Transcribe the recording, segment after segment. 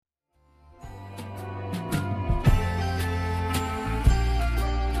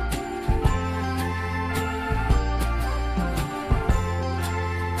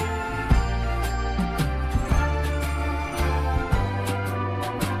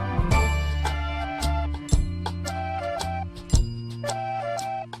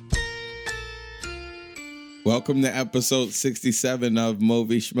welcome to episode 67 of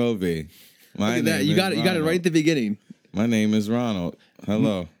Movie Schmovie. Look at that. You got it right at the beginning. My name is Ronald.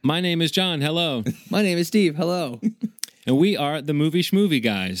 Hello. My name is John. Hello. My name is Steve. Hello. And we are the Movie Schmovie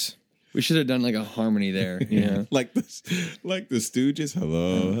guys. We should have done like a harmony there. Yeah. like the Stooges.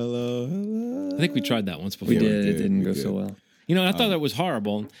 Hello, hello, hello. I think we tried that once before. We did. It didn't go so well. You know, I thought that was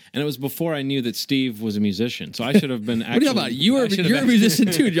horrible, and it was before I knew that Steve was a musician. So I should have been. Actually, What are you talking about? You're a musician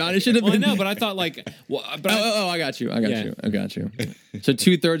too, John. It should have Well, I been. know, but I thought like. Well, but I got you. I got Yeah. you. I got you. So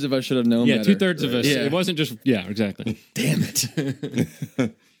 2/3 of us should have known. yeah, better. 2/3 of us. Yeah. It wasn't just. Yeah, exactly. Damn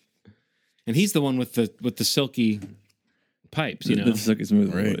it. And he's the one with the silky pipes. You know. The silky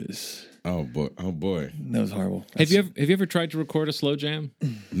smooth Right. voice. Oh boy. That was horrible. Have you ever tried to record a slow jam?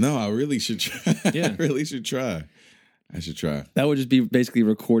 No, I really should try. Yeah. I really should try. I should try. That would just be basically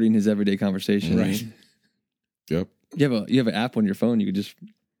recording his everyday conversation. Right. Yep. You have an app on your phone. You could just.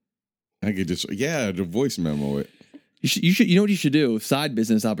 I could just the voice memo it. You should. You know what you should do? Side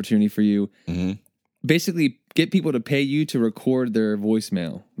business opportunity for you. Mm-hmm. Basically, get people to pay you to record their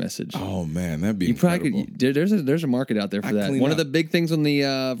voicemail message. Oh man, that'd be You probably incredible. could, there's a market out there for I that. clean One of up. the big things on the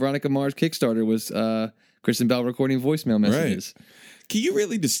Veronica Mars Kickstarter was Kristen Bell recording voicemail messages. Can you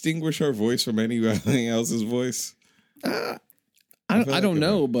really distinguish her voice from anybody else's voice? I feel like don't if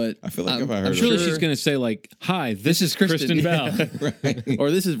know, but I feel like if I heard I'm her- Surely sure- she's going to say like, "Hi, this is Kristen Bell." Right.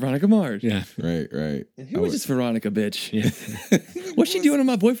 or this is Veronica Mars. Yeah. Right. Who is this Veronica bitch? Yeah. What's she doing on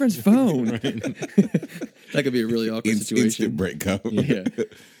my boyfriend's phone? That could be a really awkward Instant situation. breakup. Yeah.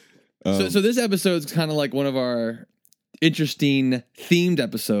 So this episode's kind of like one of our interesting themed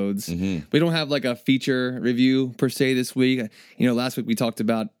episodes. Mm-hmm. We don't have like a feature review per se this week. You know, last week we talked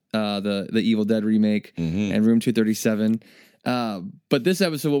about the Evil Dead remake Mm-hmm. and Room 237. But this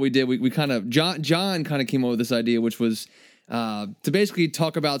episode, what we did, we kind of John kind of came up with this idea, which was to basically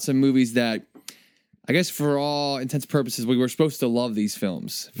talk about some movies that I guess for all intents and purposes we were supposed to love these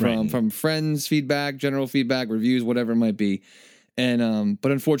films from friends' feedback, general feedback, reviews, whatever it might be. And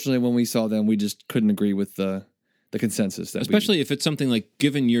but unfortunately, when we saw them, we just couldn't agree with the consensus. That Especially if it's something like,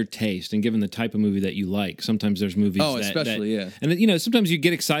 given your taste and given the type of movie that you like, sometimes there's movies. Oh, especially, yeah. And you know, sometimes you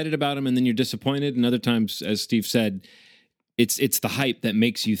get excited about them and then you're disappointed, and other times, as Steve said, it's the hype that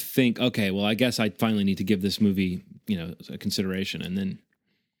makes you think, okay, well, I guess I finally need to give this movie, you know, a consideration, and then.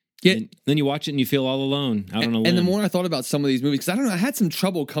 Yeah. And then you watch it and you feel all alone, out on a limb. And the more I thought about some of these movies, because I don't know, I had some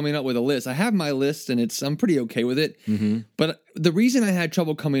trouble coming up with a list. I have my list, and I'm pretty okay with it. Mm-hmm. But the reason I had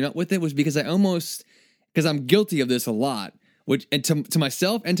trouble coming up with it was because because I'm guilty of this a lot, and to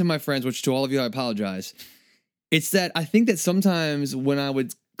myself and to my friends, which to all of you I apologize. It's that I think that sometimes when I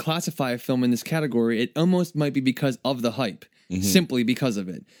would classify a film in this category, it almost might be because of the hype, simply because of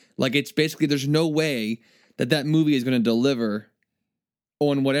it. Like it's basically there's no way that movie is going to deliver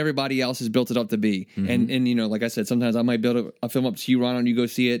on what everybody else has built it up to be. And you know, like I said, sometimes I might build a film up to you, Ron, and you go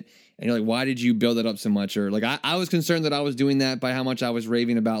see it, and you're like, why did you build it up so much? Or like, I was concerned that I was doing that by how much I was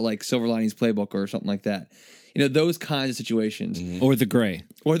raving about like Silver Linings Playbook or something like that. You know, those kinds of situations. Or The Gray.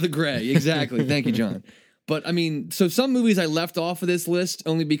 Or The Gray, exactly. Thank you, John. But I mean, so some movies I left off of this list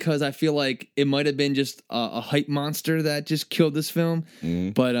only because I feel like it might have been just a hype monster that just killed this film.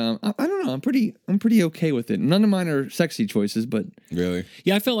 But I don't know. I'm pretty okay with it. None of mine are sexy choices, but Really?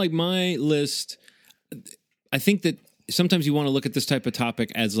 Yeah, I felt like my list, I think that sometimes you want to look at this type of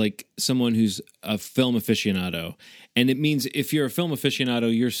topic as like someone who's a film aficionado. And it means if you're a film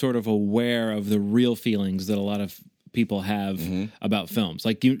aficionado, you're sort of aware of the real feelings that a lot of people have about films,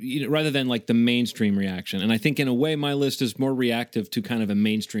 like you rather than like the mainstream reaction. And I think in a way my list is more reactive to kind of a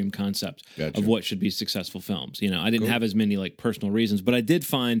mainstream concept of what should be successful films. You know, I didn't have as many like personal reasons, but I did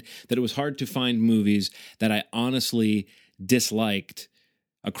find that it was hard to find movies that I honestly disliked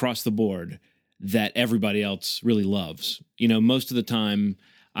across the board that everybody else really loves. You know, most of the time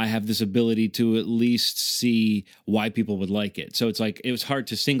I have this ability to at least see why people would like it. So it's like, it was hard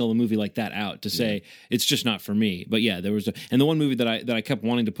to single a movie like that out to say it's just not for me. But yeah, there was and the one movie that I kept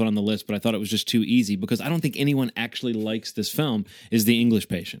wanting to put on the list, but I thought it was just too easy because I don't think anyone actually likes this film, is The English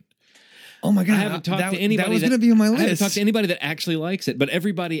Patient. oh my God, I haven't talked to anybody that was going to be on my list. I haven't talked to anybody that actually likes it, but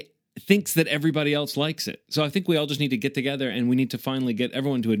everybody thinks that everybody else likes it. So I think we all just need to get together and we need to finally get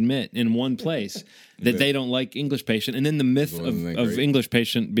everyone to admit in one place that they don't like English Patient. And then the myth of English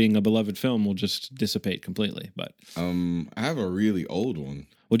Patient being a beloved film will just dissipate completely. But I have a really old one.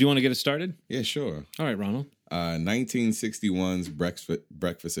 well, do you want to get us started? Yeah, sure. All right, Ronald. 1961's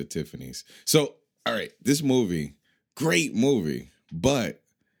Breakfast at Tiffany's. So, all right, this movie, great movie, but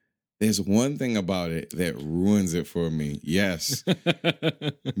there's one thing about it that ruins it for me. Yes.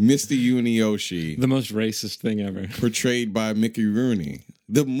 Mr. Yunioshi. The most racist thing ever. Portrayed by Mickey Rooney.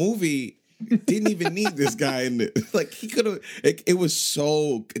 The movie Didn't even need this guy in it. Like he could have. It was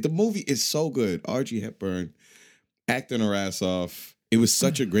so. The movie is so good. R.G. Hepburn acting her ass off. It was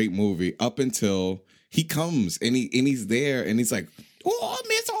such a great movie up until he comes and he's there and he's like, "Oh,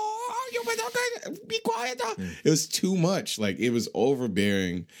 Miss, you better be quiet." It was too much. Like it was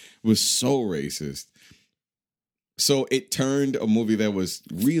overbearing. It was so racist. So it turned a movie that was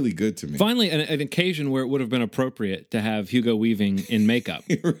really good to me. Finally, an occasion where it would have been appropriate to have Hugo Weaving in makeup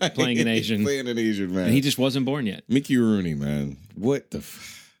Right. playing an Asian. Playing an Asian man. And he just wasn't born yet. Mickey Rooney, man. What the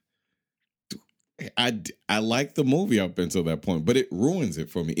I like the movie up until that point, but it ruins it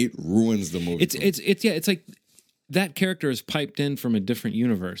for me. It ruins the movie. It's like that character is piped in from a different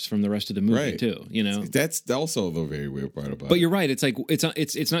universe from the rest of the movie Right. too, you know. That's also the very weird part about it. But you're right. It's like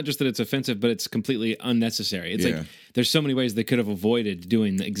it's not just that it's offensive, but it's completely unnecessary. It's like there's so many ways they could have avoided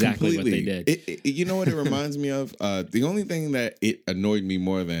doing exactly what they did. You know what it reminds me of? The only thing that it annoyed me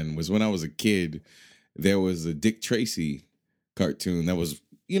more than was when I was a kid. There was a Dick Tracy cartoon that was,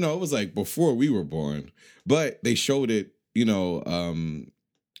 it was like before we were born, but they showed it, in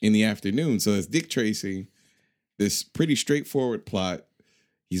the afternoon. So it's Dick Tracy. This pretty straightforward plot.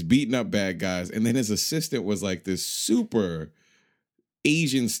 He's beating up bad guys. And then his assistant was like this super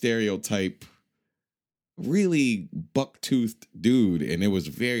Asian stereotype, really buck-toothed dude. And it was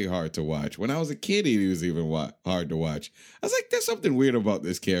very hard to watch. When I was a kid, he was even hard to watch. I was like, there's something weird about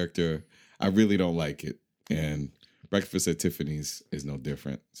this character. I really don't like it. And Breakfast at Tiffany's is no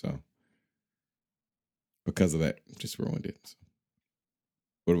different. So because of that, just ruined it. So.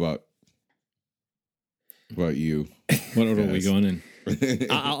 What about you? What order are we going in?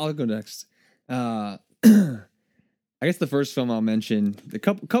 I'll go next. I guess the first film I'll mention, the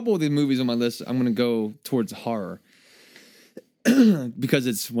couple of the movies on my list, I'm going to go towards horror because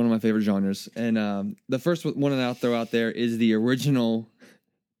it's one of my favorite genres. And the first one that I'll throw out there is the original.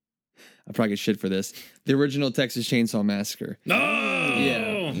 I'll probably get shit for this. The original Texas Chainsaw Massacre. No.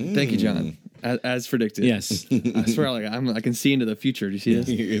 Yeah. Thank you, John. As predicted. Yes. I swear, I can see into the future. Do you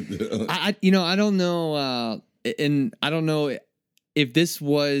see this? I don't know, and I don't know if this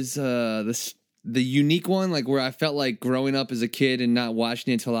was the unique one, like where I felt like growing up as a kid and not watching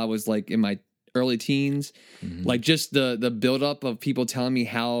it until I was like in my early teens, like just the buildup of people telling me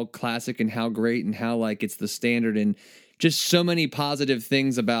how classic and how great and how like it's the standard and just so many positive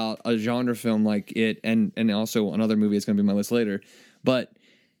things about a genre film like it, and also another movie that's going to be on my list later, but.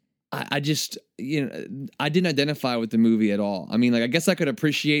 I just, I didn't identify with the movie at all. I mean, like, I guess I could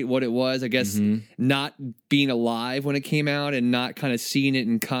appreciate what it was. I guess not being alive when it came out and not kind of seeing it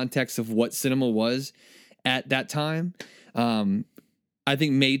in context of what cinema was at that time, I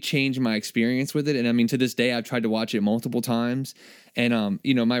think may change my experience with it. And I mean, to this day, I've tried to watch it multiple times. And,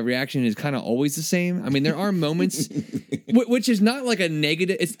 my reaction is kind of always the same. I mean, there are moments, which is not like a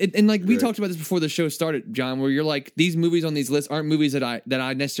negative. And like we talked about this before the show started, John, where you're like, these movies on these lists aren't movies that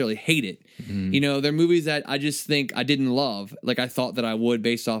I necessarily hated. They're movies that I just think I didn't love. Like I thought that I would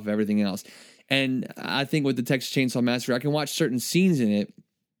based off of everything else. And I think with the Texas Chainsaw Massacre, I can watch certain scenes in it,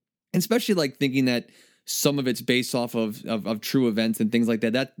 and especially like thinking that some of it's based off of true events and things like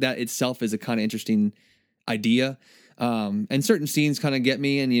that. That itself is a kind of interesting idea. And certain scenes kind of get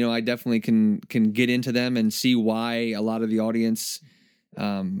me, and I definitely can get into them and see why a lot of the audience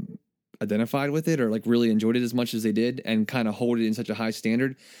identified with it or like really enjoyed it as much as they did and kind of hold it in such a high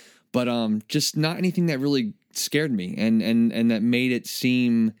standard. But just not anything that really scared me and that made it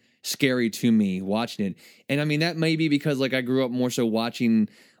seem scary to me watching it. And I mean that may be because like I grew up more so watching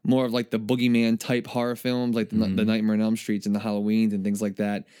more of like the boogeyman type horror films, like the Nightmare on Elm Streets and the Halloweens and things like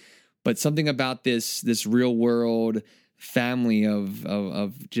that. But something about this real world family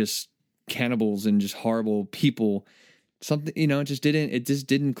of just cannibals and just horrible people, something it just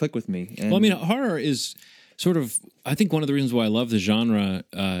didn't click with me. And, well, I mean, horror is sort of, I think, one of the reasons why I love the genre,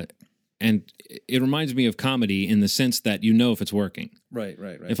 and it reminds me of comedy in the sense that if it's working. Right.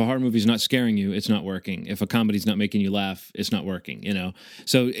 If a horror movie's not scaring you, it's not working. If a comedy's not making you laugh, it's not working.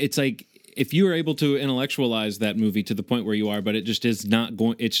 So it's like, if you are able to intellectualize that movie to the point where you are, but it just is not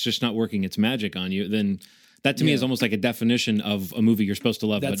going, it's just not working its magic on you, then that to me is almost like a definition of a movie you're supposed to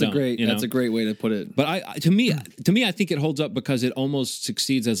love. That's but don't, that's a great way to put it. But to me, I think it holds up because it almost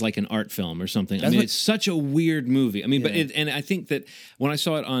succeeds as like an art film or something. It's such a weird movie. I mean, but and I think that when I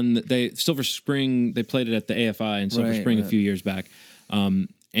saw it on Silver Spring, they played it at the AFI in Silver Spring a few years back.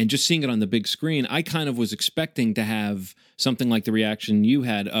 And just seeing it on the big screen, I kind of was expecting to have something like the reaction you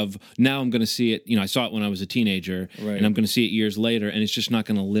had of now I'm going to see it. I saw it when I was a teenager, Right. and I'm going to see it years later, and it's just not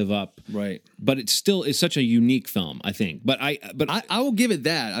going to live up. Right. But it still is such a unique film, I think. But I will give it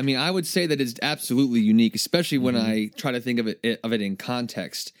that. I mean, I would say that it's absolutely unique, especially when Mm-hmm. I try to think of it in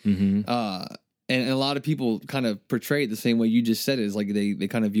context. And a lot of people kind of portray it the same way you just said it. Is like they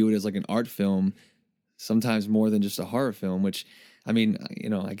kind of view it as like an art film, sometimes more than just a horror film. Which, I mean,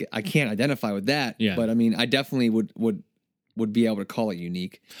 I can't identify with that. Yeah. But I mean, I definitely would be able to call it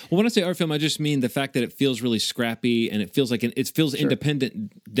unique. Well, when I say art film, I just mean the fact that it feels really scrappy and it feels like it feels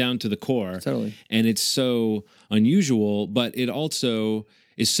independent down to the core. Totally. And it's so unusual, but it also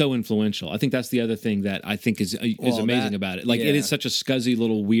is so influential. I think that's the other thing that I think is amazing about it. Like it is such a scuzzy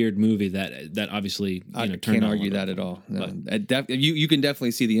little weird movie that obviously I turned can't on argue that at all. No. You can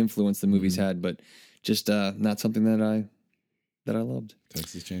definitely see the influence the movie's had, but just not something that I loved.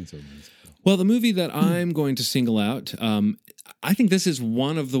 Texas Chainsaw Man. Well, the movie that I'm going to single out, I think this is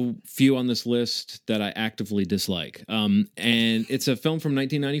one of the few on this list that I actively dislike. And it's a film from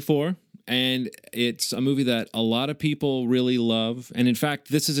 1994, and it's a movie that a lot of people really love. And in fact,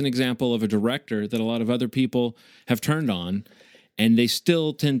 this is an example of a director that a lot of other people have turned on, and they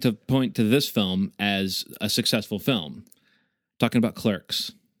still tend to point to this film as a successful film. Talking about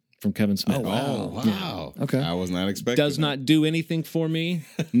Clerks from Kevin Smith. Oh, wow. Okay. I was not expecting Does not do anything for me.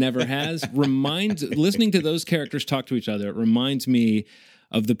 Never has. Listening to those characters talk to each other, it reminds me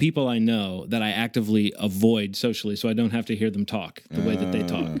of the people I know that I actively avoid socially so I don't have to hear them talk the way that they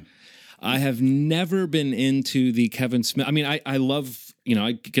talk. I have never been into the Kevin Smith. I mean, I love,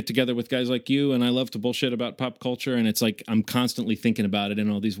 I get together with guys like you and I love to bullshit about pop culture. And it's like I'm constantly thinking about it in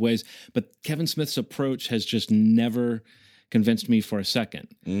all these ways. But Kevin Smith's approach has just never convinced me for a second.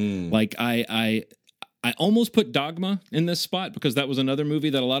 Like I almost put Dogma in this spot because that was another movie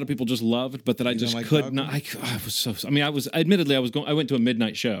that a lot of people just loved, but that I just could Dogma? not. I was so. I mean, I went to a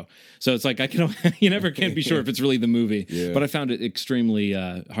midnight show, so it's like you never can be sure if it's really the movie. Yeah. But I found it extremely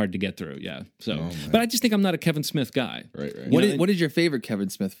hard to get through. Yeah. So, but I just think I'm not a Kevin Smith guy. Right. What is your favorite Kevin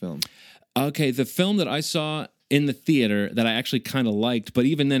Smith film? Okay, the film that I saw in the theater that I actually kind of liked, but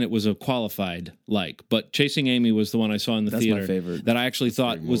even then it was a qualified like. But Chasing Amy was the one I saw in the That's theater my favorite. that I actually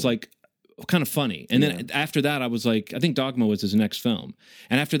thought was like kind of funny. And then after that, I was like, I think Dogma was his next film.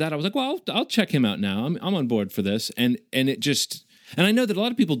 And after that, I was like, well, I'll check him out now. I'm on board for this. And it just, and I know that a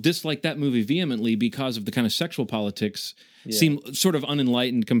lot of people dislike that movie vehemently because of the kind of sexual politics seem sort of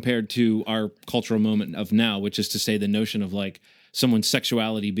unenlightened compared to our cultural moment of now, which is to say the notion of like someone's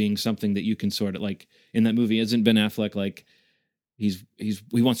sexuality being something that you can sort of like in that movie. Isn't Ben Affleck like he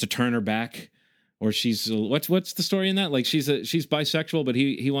wants to turn her back? Or she's what's the story in that? Like she's bisexual, but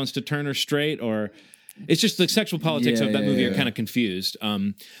he wants to turn her straight. Or it's just the sexual politics of that movie are kind of confused.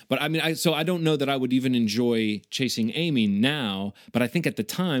 But I mean, I don't know that I would even enjoy Chasing Amy now. But I think at the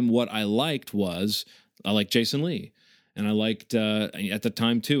time, what I liked was I liked Jason Lee, and I liked at the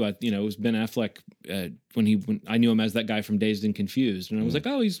time too. It was Ben Affleck when I knew him as that guy from Dazed and Confused, and I was like,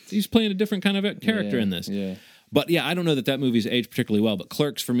 oh, he's playing a different kind of character in this. Yeah. But yeah, I don't know that movie's aged particularly well, but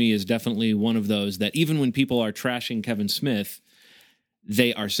Clerks for me is definitely one of those that even when people are trashing Kevin Smith,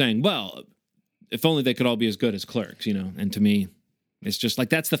 they are saying, well, if only they could all be as good as Clerks, And to me, it's just like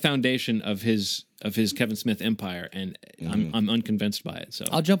that's the foundation of his Kevin Smith empire, and I'm unconvinced by it. So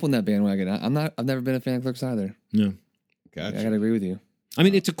I'll jump on that bandwagon. I've never been a fan of Clerks either. no. Gotcha. I gotta agree with you. I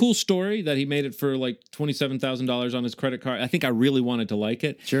mean, it's a cool story that he made it for like $27,000 on his credit card. I think I really wanted to like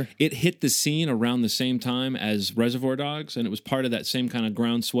it. Sure. It hit the scene around the same time as Reservoir Dogs, and it was part of that same kind of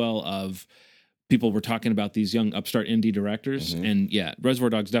groundswell of people were talking about these young upstart indie directors. And yeah, Reservoir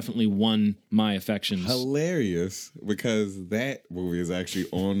Dogs definitely won my affections. Hilarious, because that movie is actually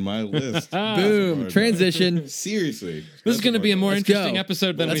on my list. Boom. Transition. Seriously. This is going to be a more Let's interesting go.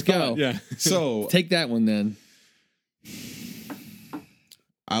 episode than Let's we thought. go. Yeah. So Take that one then.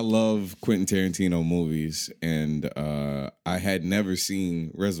 I love Quentin Tarantino movies, and I had never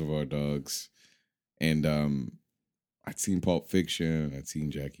seen Reservoir Dogs, and I'd seen Pulp Fiction, I'd seen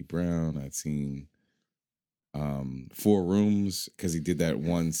Jackie Brown, I'd seen Four Rooms, because he did that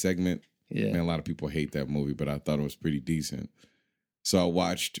one segment. Yeah. And a lot of people hate that movie, but I thought it was pretty decent. So I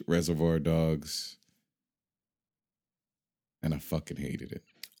watched Reservoir Dogs, and I fucking hated it.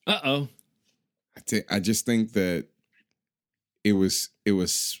 Uh-oh. I just think that it was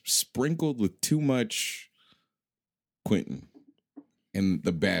sprinkled with too much Quentin in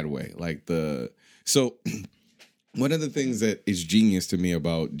the bad way. So one of the things that is genius to me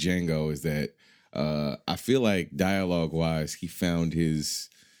about Django is that I feel like dialogue wise he found his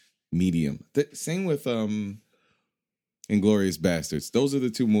medium. Same with Inglourious Bastards. Those are the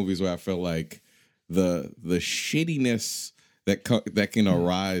two movies where I felt like the shittiness that can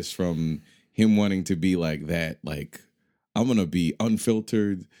arise from him wanting to be like that. Like, I'm gonna be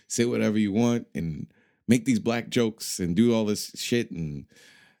unfiltered, say whatever you want, and make these black jokes and do all this shit and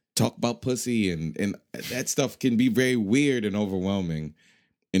talk about pussy and that stuff can be very weird and overwhelming.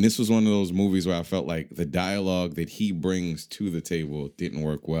 And this was one of those movies where I felt like the dialogue that he brings to the table didn't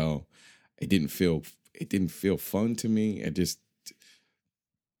work well. It didn't feel fun to me.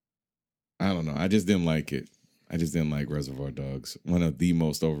 I don't know. I just didn't like it. I just didn't like Reservoir Dogs. One of the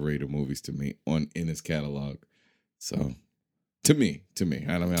most overrated movies to me in his catalog. So to me,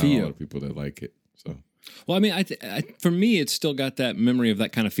 I don't know a lot of people that like it. So. Well, I mean, for me, it's still got that memory of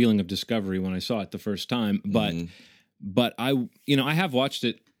that kind of feeling of discovery when I saw it the first time. But I have watched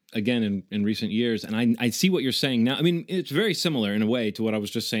it again in recent years, and I see what you're saying now. I mean, it's very similar in a way to what I was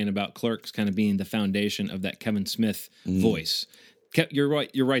just saying about Clerks kind of being the foundation of that Kevin Smith voice. You're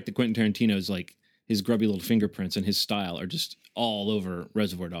right. You're right. That Quentin Tarantino's like his grubby little fingerprints and his style are just all over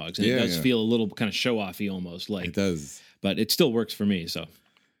Reservoir Dogs, and it does feel a little kind of show offy almost. Like it does, but it still works for me. So.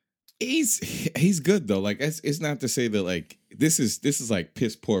 He's good though. Like it's not to say that like this is like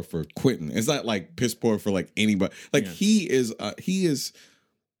piss poor for Quentin. It's not like piss poor for like anybody. Like he is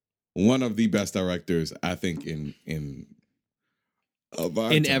one of the best directors I think in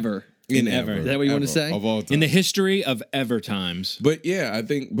ever. Is that what you want to say? Of all time. In the history of ever times. But yeah, I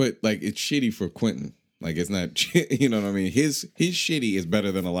think like it's shitty for Quentin. Like it's not you know what I mean? His shitty is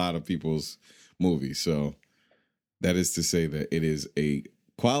better than a lot of people's movies. So that is to say that it is a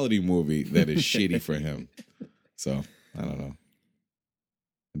quality movie that is shitty for him. So, I don't know.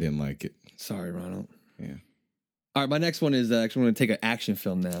 I didn't like it. Sorry, Ronald. Yeah. All right, my next one is actually going to take an action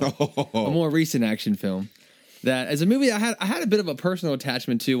film now. Oh. A more recent action film. That as a movie I had a bit of a personal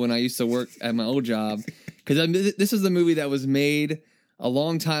attachment to when I used to work at my old job. Because this is the movie that was made a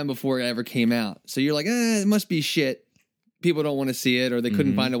long time before it ever came out. So you're like, it must be shit. People don't want to see it, or they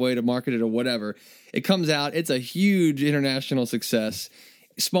couldn't find a way to market it or whatever. It comes out. It's a huge international success,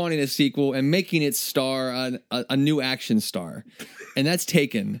 spawning a sequel and making it star a new action star. And that's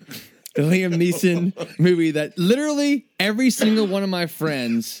Taken. The Liam Neeson movie that literally every single one of my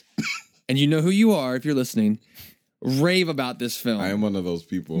friends, and you know who you are if you're listening, rave about this film. I am one of those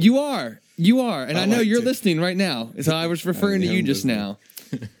people. You are. And I know you're listening right now. So I was referring to you just now.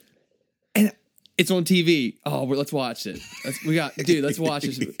 And it's on TV. Oh, let's watch it. Let's watch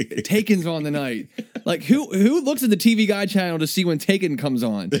this. Taken's on tonight. Like who looks at the TV Guide channel to see when Taken comes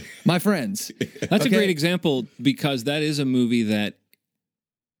on? My friends. That's a great example because that is a movie that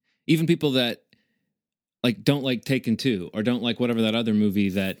even people that like don't like Taken 2 or don't like whatever that other movie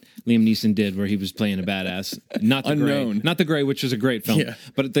that Liam Neeson did where he was playing a badass, not the Unknown. Gray, not the Gray, which is a great film,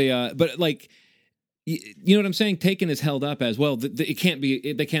 but like. You know what I'm saying? Taken is held up as well. It can't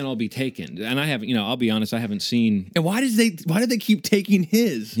be. They can't all be taken. And I haven't. I'll be honest. I haven't seen. And why did they keep taking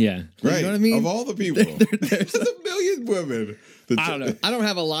his? Yeah, right. You know what I mean? Of all the people, there's a million women. I don't know. I don't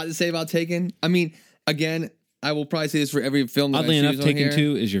have a lot to say about Taken. I mean, again, I will probably say this for every film. Oddly enough, Taken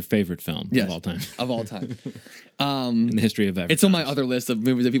 2 is your favorite film of all time. Of all time. In the history of ever. It's on my other list of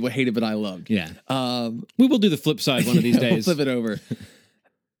movies that people hated, but I loved. Yeah. We will do the flip side one of these days. We'll flip it over.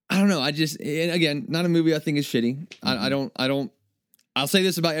 I don't know. And again, not a movie I think is shitty. I don't. I'll say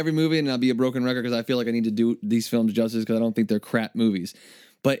this about every movie, and I'll be a broken record because I feel like I need to do these films justice because I don't think they're crap movies.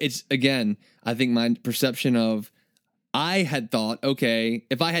 But it's again, I think my perception of I had thought, okay,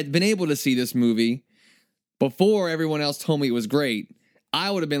 if I had been able to see this movie before everyone else told me it was great,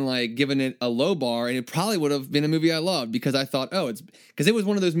 I would have been like giving it a low bar, and it probably would have been a movie I loved because I thought, it's because it was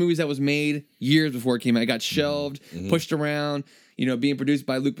one of those movies that was made years before it came out. It got shelved, pushed around. Being produced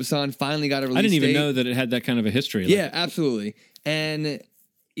by Luc Besson, finally got a release I didn't even date. know that it had that kind of a history. Yeah, absolutely. And,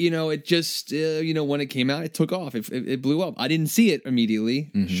 it just, when it came out, it took off. It blew up. I didn't see it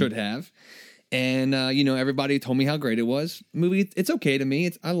immediately. Should have. And, everybody told me how great it was. Movie, it's okay to me.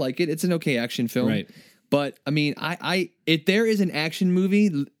 I like it. It's an okay action film. Right. But, I mean, if there is an action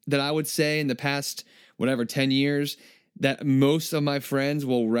movie that I would say in the past, 10 years, that most of my friends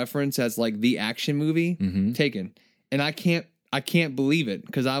will reference as, like, the action movie, Taken. And I can't believe it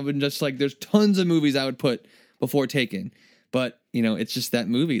because I would just like there's tons of movies I would put before Taken, but it's just that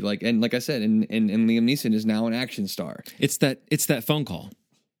movie. Like I said, and Liam Neeson is now an action star. It's that phone call.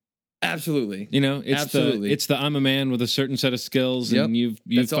 Absolutely. It's the I'm a man with a certain set of skills and you've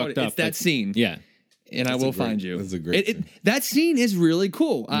fucked up. It's that scene. Yeah. And I will find you. That's a great that scene is really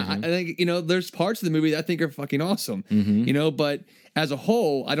cool. I think, there's parts of the movie that I think are fucking awesome, but as a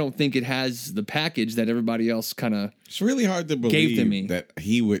whole, I don't think it has the package that everybody else kind of It's really hard to believe to me. that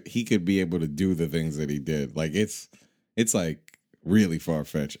he could be able to do the things that he did. Like it's It's like really far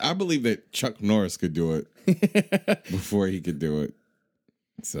fetched. I believe that Chuck Norris could do it before he could do it.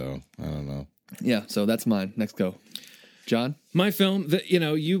 So I don't know. Yeah, so that's mine. Next go. John? My film that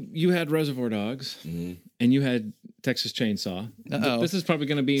you had Reservoir Dogs and you had Texas Chainsaw. Uh-oh. This is probably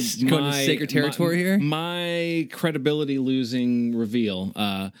going to be Going to sacred territory here? My credibility losing reveal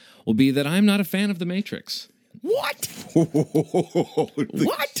will be that I'm not a fan of The Matrix. What?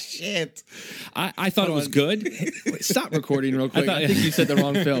 What? Shit. I thought it was good. Wait, stop recording real quick. I thought- think you said the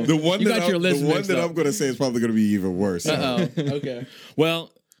wrong film. The one you that got your list the one mixed that up. I'm going to say is probably going to be even worse. Uh-oh. Okay.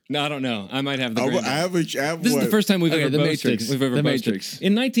 Well, no, I don't know. I might have the. I grand- have This is the first time we've Okay, ever The boasted. Matrix. We've ever The boasted. Matrix.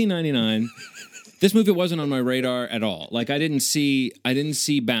 In 1999, this movie wasn't on my radar at all. Like I didn't see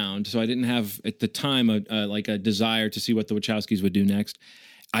Bound, so I didn't have at the time a desire to see what the Wachowskis would do next.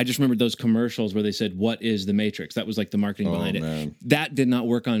 I just remembered those commercials where they said, "What is the Matrix?" That was like the marketing behind it. man. That did not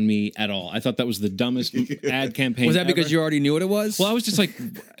work on me at all. I thought that was the dumbest ad campaign. Was that because ever. you already knew what it was? Well, I was just like,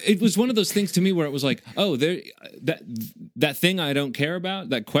 it was one of those things to me where it was like, oh, that thing I don't care about,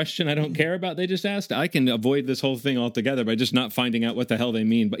 that question I don't care about, they just asked. I can avoid this whole thing altogether by just not finding out what the hell they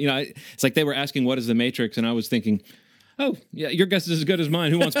mean. But it's like they were asking, "What is the Matrix?" And I was thinking, oh, yeah, your guess is as good as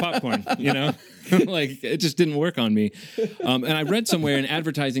mine. Who wants popcorn? Like it just didn't work on me. And I read somewhere in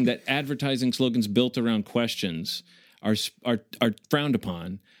advertising that advertising slogans built around questions are frowned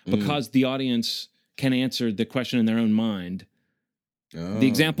upon because the audience can answer the question in their own mind. Oh. The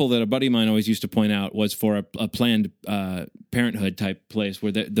example that a buddy of mine always used to point out was for a Planned Parenthood type place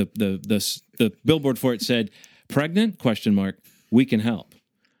where the billboard for it said, "Pregnant? ? We can help."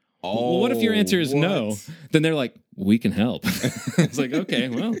 Well, what if your answer is no? Then they're like, "We can help." It's like, okay,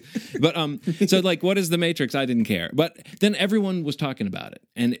 well, but so like, what is the Matrix? I didn't care, but then everyone was talking about it,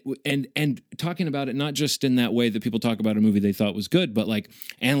 and talking about it not just in that way that people talk about a movie they thought was good, but like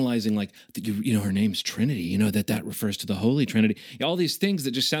analyzing, like her name's Trinity, that refers to the Holy Trinity, all these things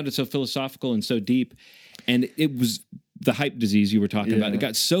that just sounded so philosophical and so deep, and it was the hype disease you were talking about. It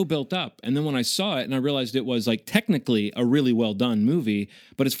got so built up. And then when I saw it and I realized it was like technically a really well done movie,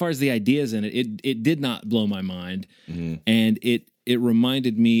 but as far as the ideas in it, it did not blow my mind. Mm-hmm. And it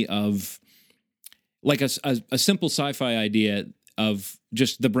reminded me of like a simple sci-fi idea of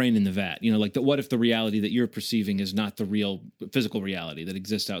just the brain in the vat, like what if the reality that you're perceiving is not the real physical reality that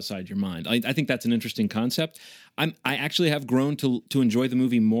exists outside your mind? I think that's an interesting concept. I actually have grown to enjoy the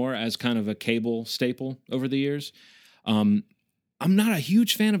movie more as kind of a cable staple over the years. I'm not a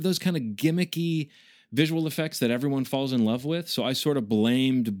huge fan of those kind of gimmicky visual effects that everyone falls in love with. So I sort of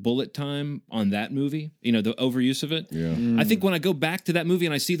blamed Bullet Time on that movie, the overuse of it. Yeah. I think when I go back to that movie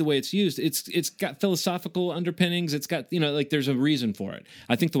and I see the way it's used, it's got philosophical underpinnings. It's got, like there's a reason for it.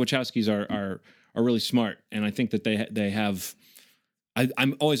 I think the Wachowskis are really smart. And I think that they have,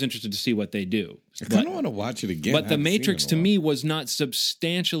 I'm always interested to see what they do. I kind of want to watch it again. But The Matrix to me was not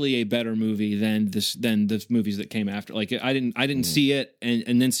substantially a better movie than the movies that came after. Like I didn't see it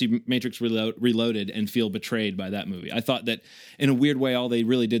and then see Matrix Reloaded and feel betrayed by that movie. I thought that in a weird way, all they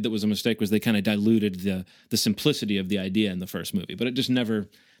really did that was a mistake was they kind of diluted the simplicity of the idea in the first movie. But it just never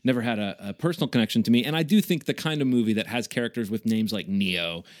had a personal connection to me. And I do think the kind of movie that has characters with names like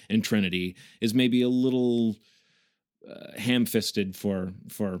Neo and Trinity is maybe a little ham-fisted for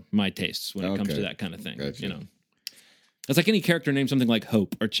my tastes when it comes to that kind of thing. Gotcha. It's like any character named something like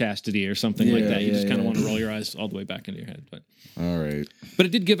Hope or Chastity or something like that. You just kind of want to roll your eyes all the way back into your head. But all right, but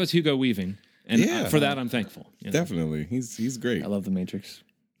it did give us Hugo Weaving, and for that I'm thankful. Definitely, he's great. I love The Matrix.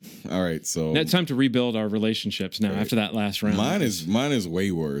 All right, so now it's time to rebuild our relationships. Now after that last round, mine is way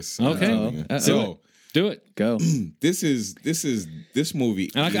worse. Okay, so. Do it. Go. This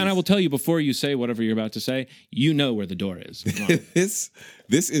movie, and I will tell you before you say whatever you're about to say. You know where the door is. This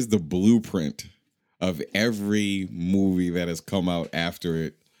is the blueprint of every movie that has come out after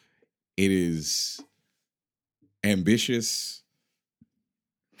it. It is ambitious,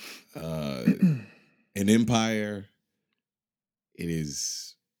 an empire. It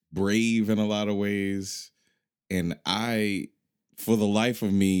is brave in a lot of ways, and for the life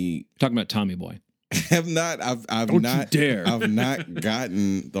of me, talking about Tommy Boy. I've not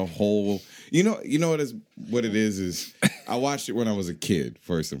gotten the whole. You know what it is I watched it when I was a kid,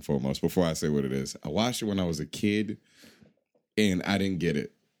 first and foremost. Before I say what it is, I watched it when I was a kid, and I didn't get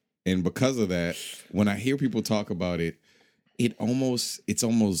it. And because of that, when I hear people talk about it, it's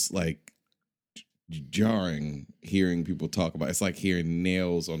almost like jarring hearing people talk about it. It's like hearing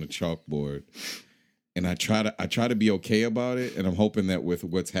nails on a chalkboard. And I try to be okay about it, and I'm hoping that with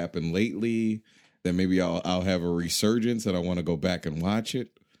what's happened lately, that maybe I'll have a resurgence and I want to go back and watch it.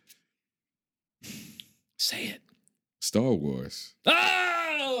 Say it. Star Wars.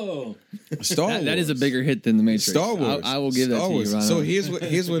 Oh Oh, Star Wars. That is a bigger hit than the Matrix. Star Wars. I will give that Star to you, Wars. Ron. So here's what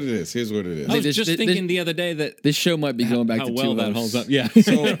it is. Here's what it is. I was This- just this- thinking the other day that This show might be going back how to well two that hosts. holds up. Yeah.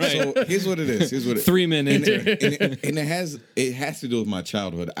 So, Right. so here's what it is. Here's what it 3 minutes. and it has to do with my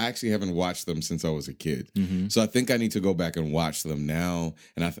childhood. I actually haven't watched them since I was a kid, so I think I need to go back and watch them now.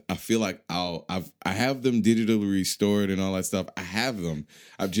 And I feel like I have them digitally restored and all that stuff. I have them.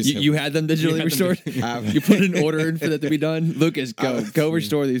 I've just You had them digitally restored. I've- You put an order in for that to be done. Lucas, go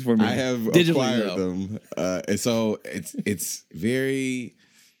restore these for me. I have digitally, acquired though. them, and so it's very.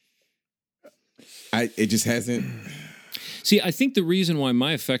 It just hasn't. See, I think the reason why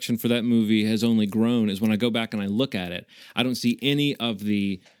my affection for that movie has only grown is when I go back and I look at it, I don't see any of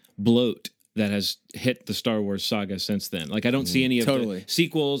the bloat that has hit the Star Wars saga since then. Like, I don't see any of Totally. the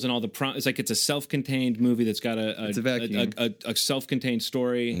sequels and all the it's like it's a self-contained movie that's got It's a vacuum. a self-contained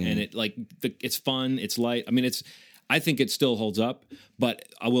story, and it it's fun, it's light. I mean, I think it still holds up, but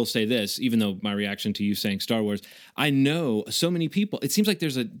I will say this, even though my reaction to you saying Star Wars, I know so many people, it seems like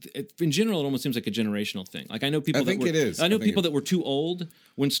in general, it almost seems like a generational thing. Like, I know people I think it is. I know I think people that were too old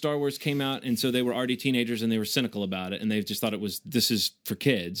when Star Wars came out, and so they were already teenagers and they were cynical about it, and they just thought this is for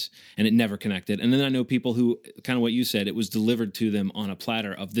kids, and it never connected. And then I know people who, kind of what you said, it was delivered to them on a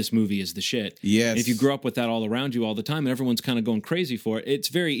platter of this movie is the shit. Yes. And if you grew up with that all around you all the time, and everyone's kind of going crazy for it, it's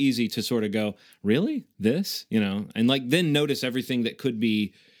very easy to sort of go, really? This? And like then notice everything that could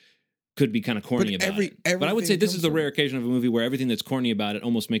be kind of corny But about it. But I would everything say this is comes the from- rare occasion of a movie where everything that's corny about it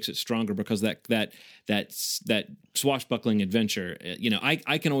almost makes it stronger because that swashbuckling adventure.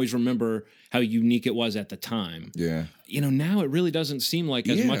 I can always remember how unique it was at the time. Yeah. Now it really doesn't seem like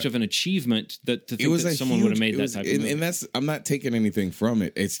as Yeah. much of an achievement to It think was that a someone huge, would have made it that was- type of movie. and that's I'm not taking anything from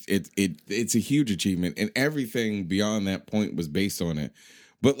it. It's a huge achievement, and everything beyond that point was based on it.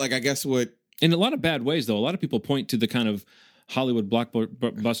 But like, I guess what In a lot of bad ways, though. A lot of people point to the kind of Hollywood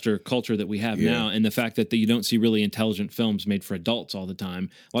blockbuster culture that we have now, and the fact that you don't see really intelligent films made for adults all the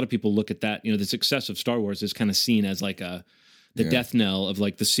time. A lot of people look at that. The success of Star Wars is kind of seen as like the death knell of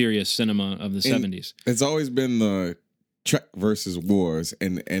like the serious cinema of the 70s. It's always been the Trek versus Wars,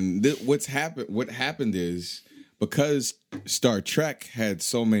 and what happened is because Star Trek had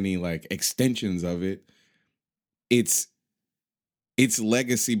so many like extensions of it, its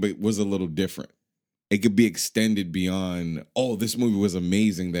legacy but was a little different. It could be extended beyond, oh, this movie was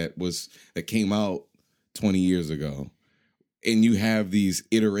amazing that came out 20 years ago. And you have these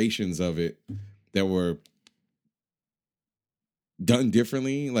iterations of it that were done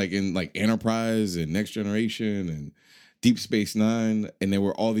differently, like in like Enterprise and Next Generation and Deep Space Nine. And there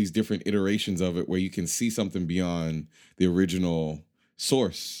were all these different iterations of it where you can see something beyond the original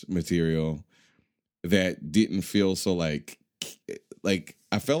source material that didn't feel so like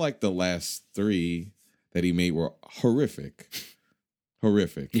I felt like the last three that he made were horrific.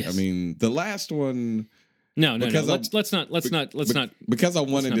 Yes. I mean, the last one. No. Because Let's not. Because I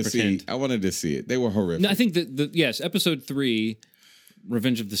wanted not to see. pretend. I wanted to see it. They were horrific. No, I think that yes, Episode 3,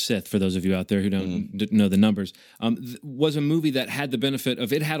 Revenge of the Sith. For those of you out there who don't know the numbers, was a movie that had the benefit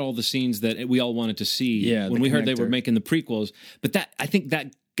of it had all the scenes that we all wanted to see. Yeah, when the we heard they were connector. making the prequels, but I think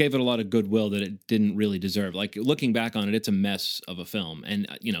that gave it a lot of goodwill that it didn't really deserve. Like looking back on it, it's a mess of a film. And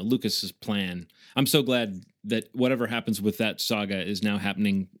Lucas's plan. I'm so glad that whatever happens with that saga is now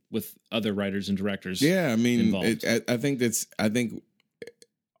happening with other writers and directors. Yeah, I mean, involved. I think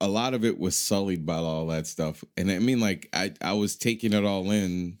a lot of it was sullied by all that stuff, and I mean, like I was taking it all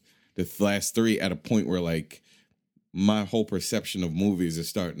in the last three at a point where like my whole perception of movies is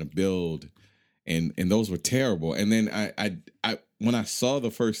starting to build, and those were terrible. And then I when I saw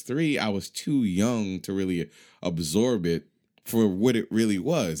the first three, I was too young to really absorb it for what it really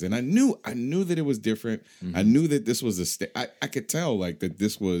was, and I knew that it was different. Mm-hmm. I knew that this was I could tell like that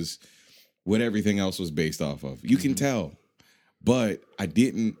this was what everything else was based off of. You can tell, but I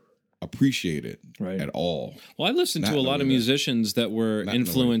didn't appreciate it Right. at all. Well, I listened Not to a in the lot of way that- musicians that were Not in the way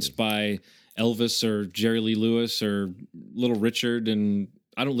influenced by Elvis or Jerry Lee Lewis or Little Richard, and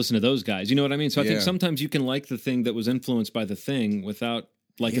I don't listen to those guys. You know what I mean? So I think Yeah. sometimes you can like the thing that was influenced by the thing without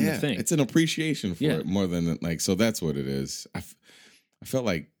liking the thing. It's an appreciation for Yeah. it more than like. So that's what it is. I felt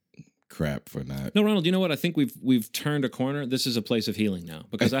like crap for not. No, Ronald, you know what? I think we've turned a corner. This is a place of healing now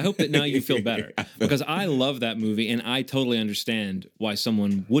because I hope that now you feel better because I love that movie and I totally understand why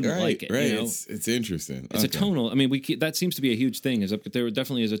someone wouldn't like it. Right. You know? It's interesting. It's a tonal. I mean, that seems to be a huge thing. There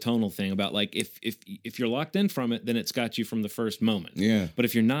definitely is a tonal thing about like if you're locked in from it, then it's got you from the first moment. Yeah. But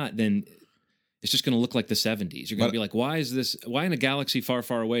if you're not, then it's just going to look like the 70s. You're going to be like, why in a galaxy far,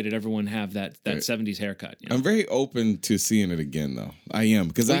 far away did everyone have that Right. 70s haircut? You know? I'm very open to seeing it again, though. I am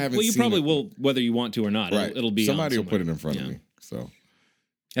because I haven't. Well, you seen probably it. will, whether you want to or not. Right. It'll be somebody on will put it somewhere. in front Yeah. of me. So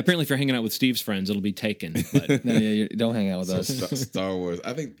Apparently, if you're hanging out with Steve's friends, it'll be taken. But No, yeah, don't hang out with So us. Star Wars.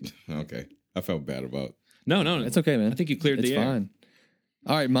 I think. Okay, I felt bad about. no, It's okay, man. I think you cleared It's the air. fine.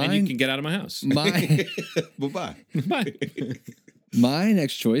 All right, And you mine. can get out of my house. My Bye. Bye. my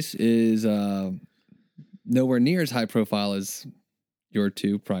next choice is nowhere near as high profile as your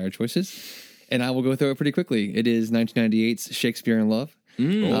two prior choices, and I will go through it pretty quickly. It is 1998's Shakespeare in Love.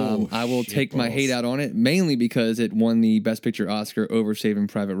 Oh, I will shit take my balls. hate out on it mainly because it won the Best Picture Oscar over Saving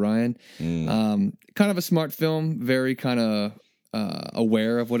Private Ryan. Kind of a smart film, very kind of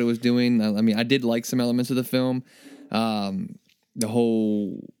aware of what it was doing. I mean, I did like some elements of the film. The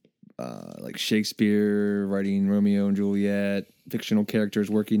whole like Shakespeare writing Romeo and Juliet, fictional characters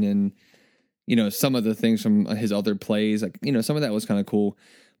working in, some of the things from his other plays. Like, some of that was kind of cool.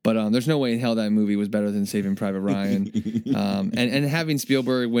 But there's no way in hell that movie was better than Saving Private Ryan. And having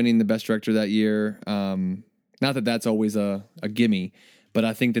Spielberg winning the Best Director that year, not that that's always a gimme, but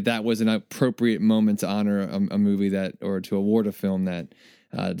I think that was an appropriate moment to honor a movie or to award a film that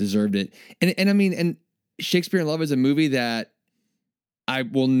deserved it. And I mean, and Shakespeare in Love is a movie that I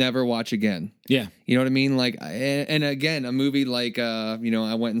will never watch again. Yeah. You know what I mean? Like, and again, a movie like, I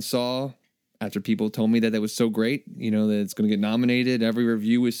went and saw after people told me that was so great, that it's going to get nominated. Every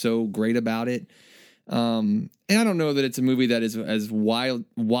review is so great about it. And I don't know that it's a movie that is as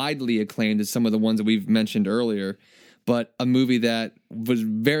widely acclaimed as some of the ones that we've mentioned earlier, but a movie that was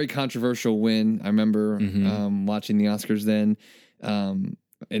very controversial when I remember watching the Oscars then.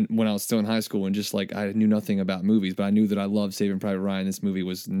 And when I was still in high school, and just like I knew nothing about movies, but I knew that I loved Saving Private Ryan. This movie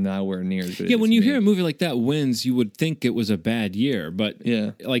was nowhere near as good. Yeah, as when it you made. hear a movie like that wins, you would think it was a bad year. But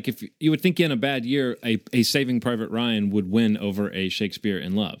Yeah. like if you would think in a bad year, a Saving Private Ryan would win over a Shakespeare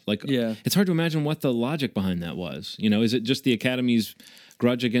in Love. Like, Yeah. it's hard to imagine what the logic behind that was. Is it just the Academy's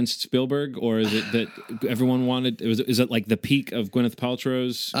grudge against Spielberg, or is it that everyone wanted? Is it like the peak of Gwyneth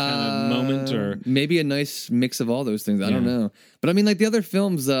Paltrow's kind of moment, or maybe a nice mix of all those things? I don't Yeah. know, but I mean, like the other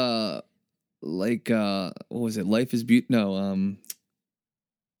films, like what was it? Life is Beautiful.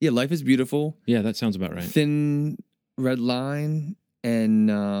 Life is Beautiful. yeah, that sounds about right. Thin Red Line, and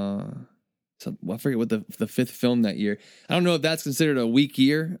I forget what the fifth film that year. I don't know if that's considered a weak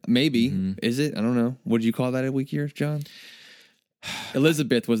year. Maybe is it? I don't know. Would you call that a weak year, John?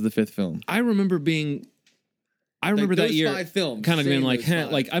 Elizabeth was the fifth film. I remember that those year 5 films, kind of being saying like, those "Heh,"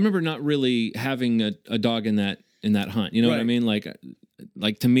 5. like I remember not really having a dog in that hunt. You know what I Right. mean?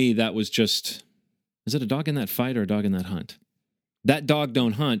 Like to me, that was just, is it a dog in that fight or a dog in that hunt? That dog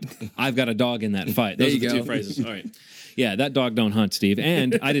don't hunt. I've got a dog in that fight. Those There are the you two go. phrases. All right. Yeah, that dog don't hunt, Steve.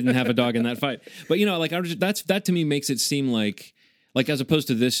 And I didn't have a dog in that fight. But that to me makes it seem like as opposed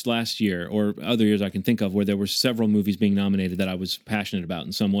to this last year or other years I can think of where there were several movies being nominated that I was passionate about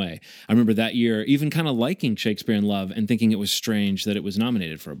in some way. I remember that year even kind of liking Shakespeare in Love and thinking it was strange that it was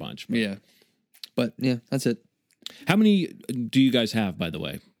nominated for a bunch. But yeah, that's it. How many do you guys have, by the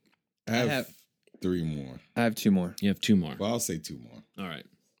way? I have have- 3 more. I have 2 more. You have 2 more. Well, I'll say 2 more. All right.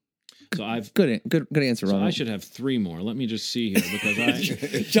 So I've Good answer, so Ronald. I should have 3 more. Let me just see here because John's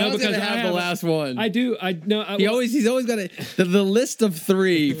because gonna I have the last one. I do. He's always got the list of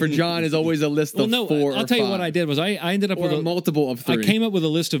 3 for John is always a list Well, of no, 4. I'll or tell you 5. what I did was I ended up or with a multiple of 3. I came up with a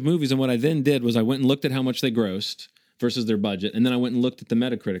list of movies, and what I then did was I went and looked at how much they grossed versus their budget, and then I went and looked at the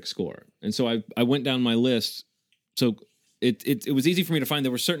Metacritic score, and so I went down my list. So it was easy for me to find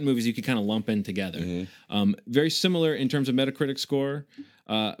there were certain movies you could kind of lump in together. Very similar in terms of Metacritic score.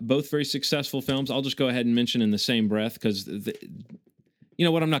 Both very successful films. I'll just go ahead and mention in the same breath because you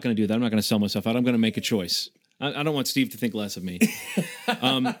know what? I'm not going to do that. I'm not going to sell myself out. I'm going to make a choice. I don't want Steve to think less of me.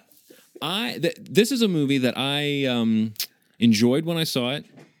 This is a movie that I enjoyed when I saw it,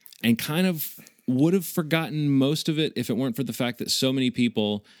 and kind of would have forgotten most of it if it weren't for the fact that so many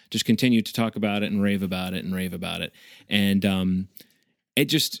people just continued to talk about it and rave about it and rave about it. And it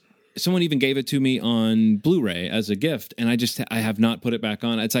just, someone even gave it to me on Blu-ray as a gift, and I have not put it back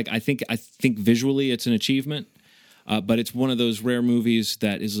on. It's like I think visually it's an achievement. But it's one of those rare movies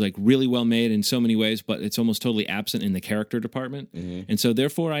that is like really well made in so many ways, but it's almost totally absent in the character department. And so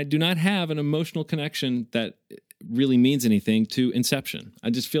therefore I do not have an emotional connection that really means anything to Inception.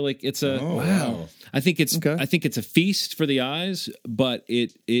 I just feel like it's Wow. I think it's a feast for the eyes, but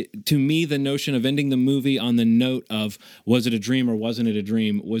it to me, the notion of ending the movie on the note of was it a dream or wasn't it a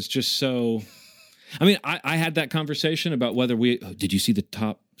dream was just so. I mean, I had that conversation about whether did you see the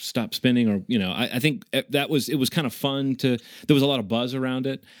top stop spinning, or I think it was kind of fun there was a lot of buzz around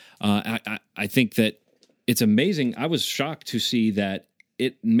it. I think that it's amazing. I was shocked to see that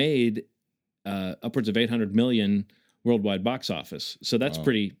it made upwards of 800 million worldwide box office. So that's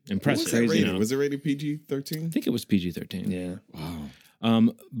pretty impressive. What was that rated? Was it rated PG-13? I think it was PG-13. Yeah. Wow.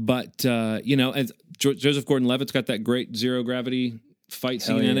 But and Joseph Gordon-Levitt's got that great zero gravity fight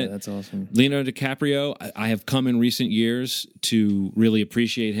scene Hell in yeah, it. that's awesome. Leonardo DiCaprio, I have come in recent years to really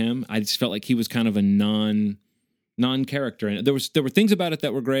appreciate him. I just felt like he was kind of a non-character, and there were things about it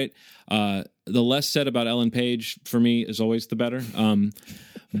that were great. The less said about Ellen Page for me is always the better.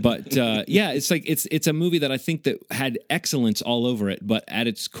 But it's like it's a movie that I think that had excellence all over it, but at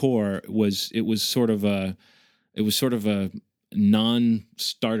its core it was sort of a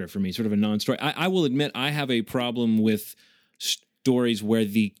non-starter for me, sort of a non-story. I will admit I have a problem with stories where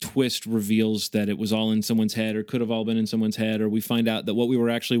the twist reveals that it was all in someone's head or could have all been in someone's head, or we find out that what we were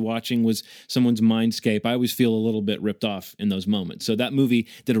actually watching was someone's mindscape. I always feel a little bit ripped off in those moments. So that movie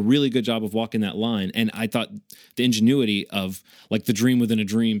did a really good job of walking that line. And I thought the ingenuity of like the dream within a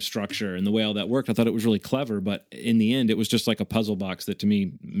dream structure and the way all that worked, I thought it was really clever. But in the end, it was just like a puzzle box that to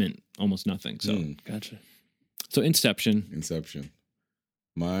me meant almost nothing. So Gotcha. So Inception.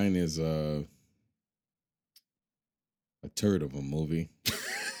 Mine is a turd of a movie.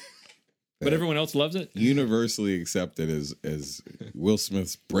 But everyone else loves it? Universally accepted as Will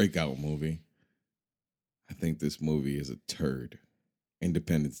Smith's breakout movie. I think this movie is a turd.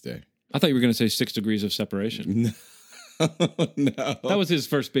 Independence Day. I thought you were going to say 6 Degrees of Separation. No. That was his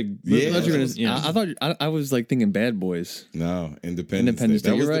first big movie. Yeah. I thought I was like thinking Bad Boys. No, Independence Day.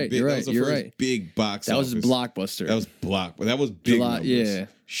 Day. You're right. You're right. You're right. Big box. That was a office. blockbuster. That was big. Numbers. Yeah.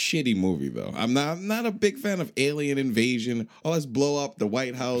 Shitty movie though. I'm not a big fan of alien invasion. Oh, let's blow up the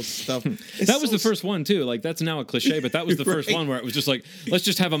White House stuff. That was the first one too. Like that's now a cliche, but that was the first Right. one where it was just like, let's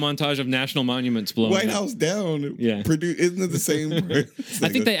just have a montage of national monuments blowing White up. House Down. Yeah. Isn't it the same? I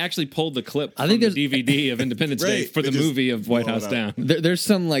think they actually pulled the clip I from think the DVD of Independence Day Right. for the They just movie of White blow it House up. Down. There's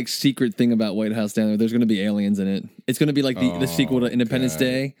some like secret thing about White House Down there. There's going to be aliens in it. It's going to be like the sequel to Independence God.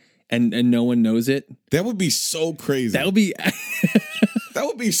 Day, and no one knows it. That would be so crazy. That would be That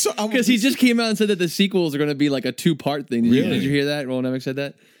would be so. because he just came out and said that the sequels are going to be like a 2-part thing. Really? Did you hear that? Roland Emmerich said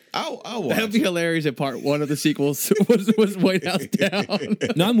that. I'll That watch. would be hilarious if part 1 of the sequels was White House Down.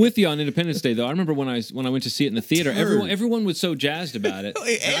 No, I'm with you on Independence Day though. I remember when I went to see it in the theater, Turd. everyone was so jazzed about it.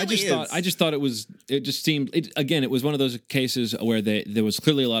 And I just thought it just seemed again, it was one of those cases where there was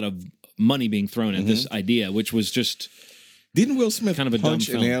clearly a lot of money being thrown at this idea, which was just Didn't Will Smith kind of a dumb punch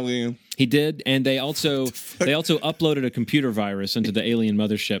an film. alien? He did, and they also uploaded a computer virus into the alien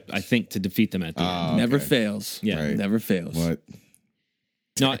mothership, I think, to defeat them at the end. Never Okay. fails. Yeah. Never fails. What?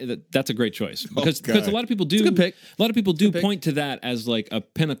 No, that's a great choice because God. a lot of people do. It's a good pick. A lot of people do pick. point to that as like a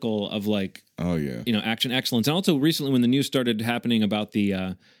pinnacle of like Oh yeah. action excellence. And also recently, when the news started happening about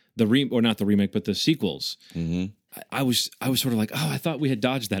the not the remake, but the sequels, I was sort of like, oh, I thought we had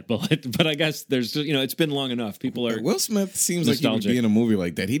dodged that bullet, but I guess there's it's been long enough. People are Will Smith seems like he nostalgic. would be in a movie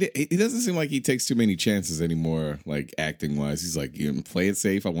like that. He doesn't seem like he takes too many chances anymore, like acting wise. He's like, play it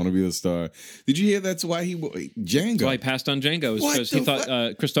safe. I want to be the star. Did you hear that's why Django? why he passed on Django is What because he the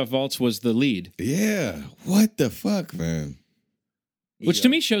thought Christoph Waltz was the lead. Yeah. What the fuck, man? Which to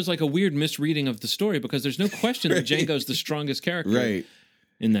me shows like a weird misreading of the story because there's no question that Right. Django's the strongest character Right.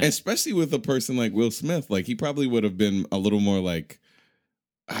 in that. Especially with a person like Will Smith, like he probably would have been a little more like,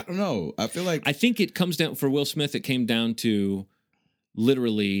 I don't know. I feel like I think it comes down for Will Smith. It came down to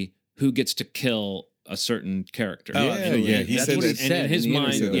literally who gets to kill a certain character. Yeah, yeah, he That's said what he that- said and in his in the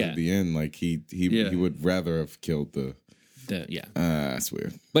mind, he said interview. that at the end, like he would rather have killed the. Yeah. That's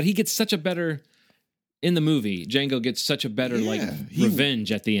weird. But he gets such a better in the movie. Django gets such a better like he-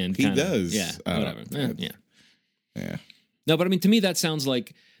 revenge at the end. he kinda. does. Yeah. I don't- Whatever. Yeah. Yeah. No, but I mean, to me, that sounds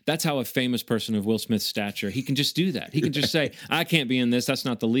like that's how a famous person of Will Smith's stature he can just do that. He can just say, "I can't be in this. That's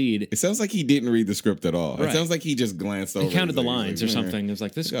not the lead." It sounds like he didn't read the script at all. Right. It sounds like he just glanced over. He counted the it. He's lines like, or something. It was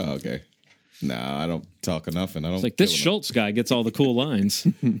like this. Oh, okay. Nah, I don't talk enough, and I don't. It's like this kill enough. Schultz guy gets all the cool lines.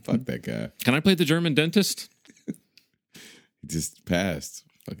 Fuck that guy. Can I play the German dentist? He just passed.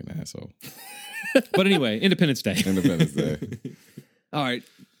 Fucking asshole. But anyway, Independence Day. Independence Day. All right,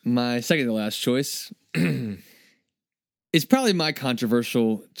 my second to last choice is probably my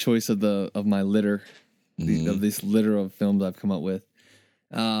controversial choice of my litter of this litter of films I've come up with.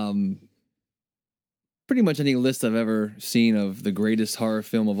 Pretty much any list I've ever seen of the greatest horror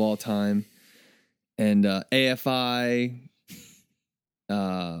film of all time, and AFI,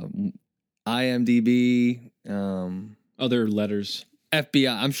 IMDb, Other letters.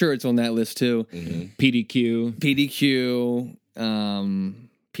 FBI. I'm sure it's on that list too. PDQ. PDQ,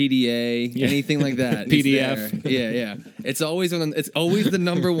 PDA, Yeah. anything like that. It's PDF. there. Yeah. It's always on. It's always the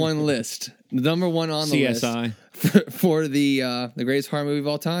number one list. The number one on the CSI. list for the greatest horror movie of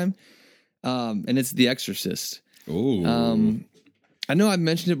all time, and it's The Exorcist. Ooh. I know I've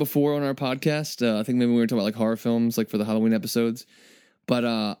mentioned it before on our podcast. I think maybe we were talking about like horror films, like for the Halloween episodes.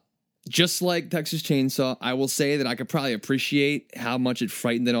 But just like Texas Chainsaw, I will say that I could probably appreciate how much it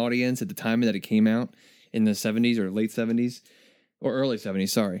frightened an audience at the time that it came out in the 70s or late 70s or early 70s,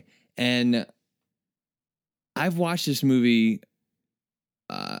 sorry. And I've watched this movie.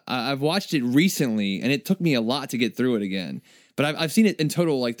 I've watched it recently, and it took me a lot to get through it again. But I've seen it in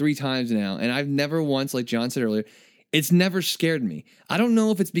total like 3 times now, and I've never once, like John said earlier, it's never scared me. I don't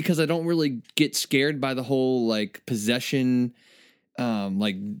know if it's because I don't really get scared by the whole like possession,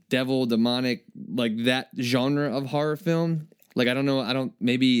 like devil, demonic, like that genre of horror film. Like, I don't know.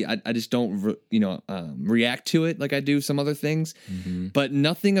 Maybe I just don't, react to it like I do some other things. Mm-hmm. But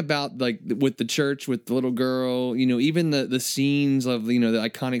nothing about, like, with the church, with the little girl, even the scenes of, the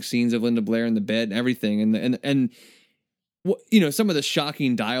iconic scenes of Linda Blair in the bed and everything. And some of the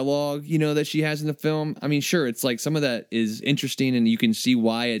shocking dialogue, that she has in the film. I mean, sure, it's like some of that is interesting and you can see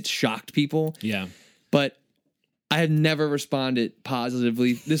why it shocked people. Yeah. But I have never responded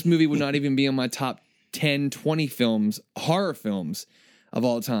positively. This movie would not even be on my top 10, 20 horror films of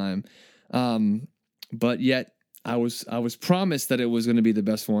all time. But yet I was promised that it was going to be the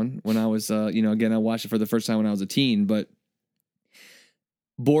best one when I was, again, I watched it for the first time when I was a teen, but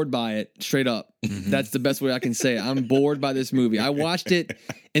bored by it straight up. Mm-hmm. That's the best way I can say it. I'm bored by this movie. I watched it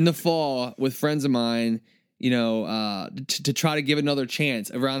in the fall with friends of mine, to try to give it another chance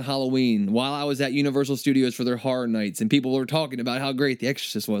around Halloween while I was at Universal Studios for their horror nights, and people were talking about how great The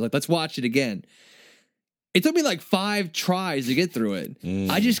Exorcist was. Like, let's watch it again. It took me like 5 tries to get through it.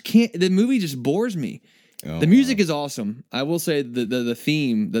 I just can't. The movie just bores me. The music is awesome. I will say the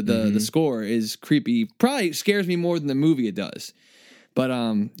theme, the score is creepy. Probably scares me more than the movie it does. But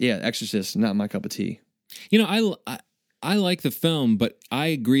Exorcist, not my cup of tea. I like the film, but I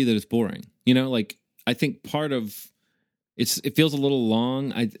agree that it's boring. I think part of it feels a little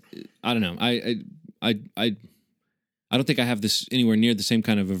long. I don't know. I don't think I have this anywhere near the same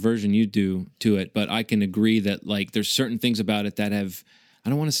kind of aversion you do to it, but I can agree that like there's certain things about it that have, I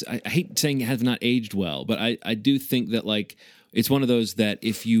don't want to, I hate saying it has not aged well, but I do think that like it's one of those that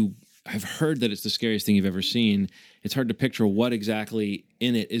if you have heard that it's the scariest thing you've ever seen, it's hard to picture what exactly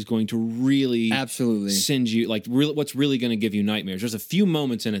in it is going to really absolutely send you like what's really going to give you nightmares. There's a few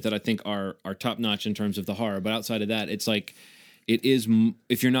moments in it that I think are top notch in terms of the horror, but outside of that, it's like, it is,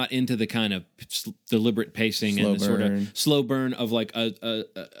 if you're not into the kind of deliberate pacing and the sort of slow burn of like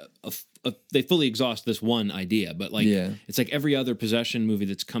they fully exhaust this one idea, but like it's like every other possession movie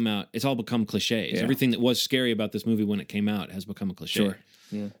that's come out, it's all become cliches. Yeah. Everything that was scary about this movie when it came out has become a cliche. Sure.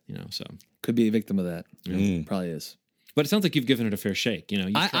 Yeah. So could be a victim of that. Yeah. Probably is. But it sounds like you've given it a fair shake.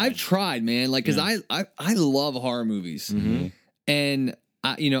 I've tried, man. Like, because I love horror movies, and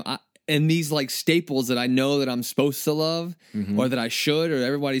and these like staples that I know that I'm supposed to love, or that I should, or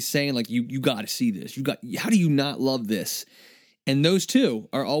everybody's saying like you got to see this. How do you not love this? And those two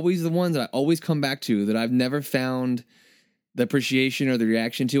are always the ones that I always come back to that I've never found the appreciation or the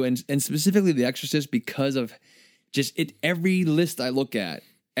reaction to, and specifically The Exorcist, because of just it. Every list I look at,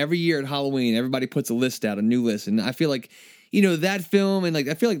 every year at Halloween, everybody puts a list out, a new list, and I feel like that film, and like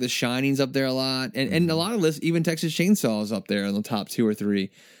I feel like The Shining's up there a lot, and a lot of lists, even Texas Chainsaw is up there in the top 2 or 3.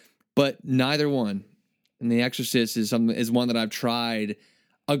 But neither one. And The Exorcist is one that I've tried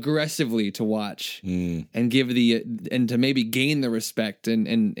aggressively to watch and give and to maybe gain the respect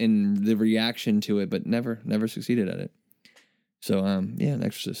and the reaction to it, but never succeeded at it. So The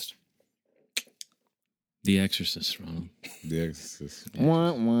Exorcist. The Exorcist, Ronald. The Exorcist.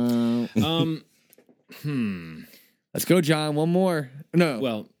 Wah, wah. Let's go, John. One more. No.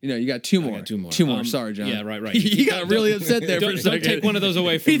 Well, you got 2 more. I got 2 more. 2 more. Sorry, John. Yeah, right. You got really upset there for a second. Don't take one of those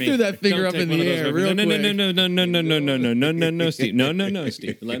away from me. He threw that finger up in the air real quick. No, Steve. No,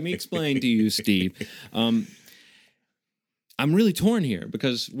 Steve. Let me explain to you, Steve. I'm really torn here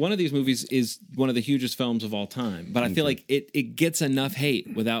because one of these movies is one of the hugest films of all time, but I feel like it gets enough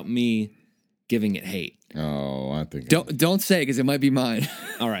hate without me giving it hate. Oh, I think don't say it because it might be mine.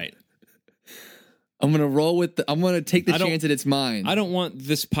 All right. I'm gonna roll with I'm gonna take the chance that it's mine. I don't want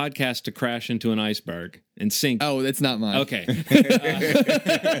this podcast to crash into an iceberg and sink. Oh, that's not mine. Okay.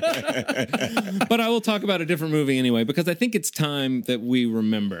 But I will talk about a different movie anyway, because I think it's time that we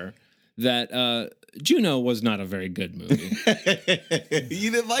remember that Juno was not a very good movie. You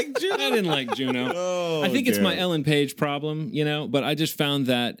didn't like Juno? I didn't like Juno. Oh, I think it's my Ellen Page problem, but I just found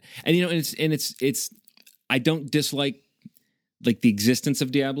that, and it's I don't dislike like the existence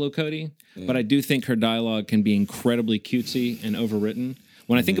of Diablo Cody, but I do think her dialogue can be incredibly cutesy and overwritten.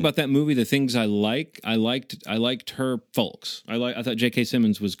 When I think about that movie, the things I liked her folks. I thought J.K.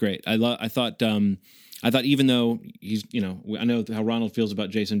 Simmons was great. I thought I thought even though he's, I know how Ronald feels about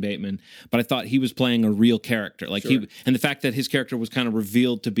Jason Bateman, but I thought he was playing a real character. Like and the fact that his character was kind of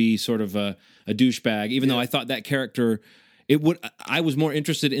revealed to be sort of a douchebag, even though I thought that character, I was more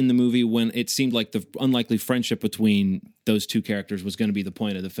interested in the movie when it seemed like the unlikely friendship between those two characters was going to be the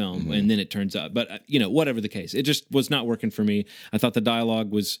point of the film, and then it turns out. But whatever the case, it just was not working for me. I thought the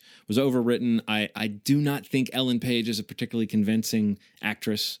dialogue was overwritten. I do not think Ellen Page is a particularly convincing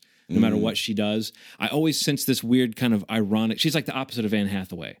actress. No matter what she does, I always sense this weird kind of ironic. She's like the opposite of Anne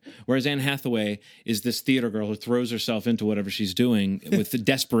Hathaway, whereas Anne Hathaway is this theater girl who throws herself into whatever she's doing with the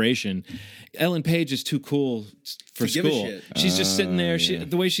desperation. Ellen Page is too cool for To give a school. shit. She's just sitting there.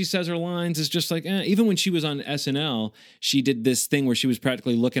 The way she says her lines is just like, even when she was on SNL, she did this thing where she was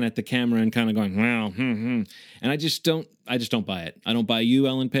practically looking at the camera and kind of going, wow, and I just don't buy it. I don't buy you,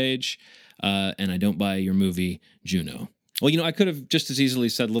 Ellen Page, and I don't buy your movie Juno. Well, I could have just as easily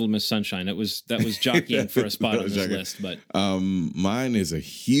said Little Miss Sunshine. That was jockeying for a spot on this list. But mine is a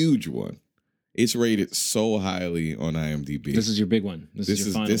huge one. It's rated so highly on IMDb. This is your big one. This is your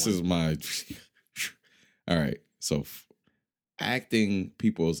final one. This is my. All right, so acting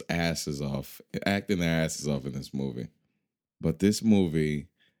their asses off in this movie, but this movie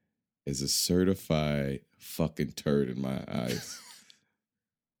is a certified fucking turd in my eyes.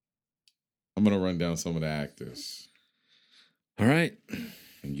 I'm gonna run down some of the actors. All right.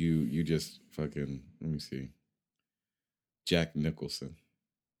 And you just fucking, let me see. Jack Nicholson.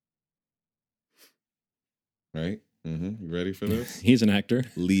 Right? You ready for this? He's an actor.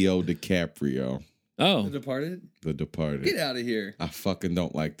 Leo DiCaprio. Oh. The Departed? The Departed. Get out of here. I fucking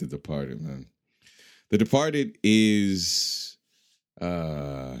don't like The Departed, man. The Departed is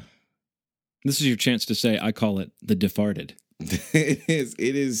This is your chance to say I call it The Defarted. it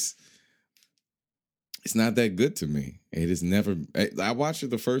is it's not that good to me. It is never. I watched it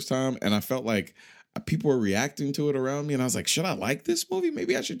the first time and I felt like people were reacting to it around me, and I was like, should I like this movie?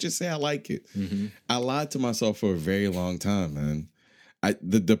 Maybe I should just say I like it. I lied to myself for a very long time, man.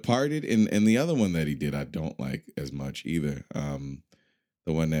 The Departed and the other one that he did, I don't like as much either.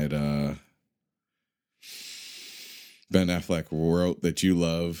 The one that Ben Affleck wrote that you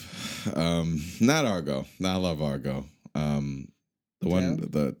love, not Argo. I love Argo. The one,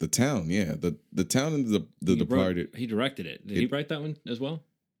 the town, yeah, the town and the Departed. He directed it. Did he write that one as well?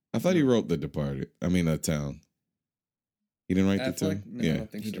 I thought he wrote The Departed. I mean, The Town. He didn't write Affleck? The Town? No, Yeah. I don't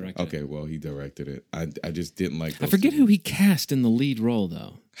think He so. directed Okay, well, he directed it. I just didn't like I forget who he cast in the lead role,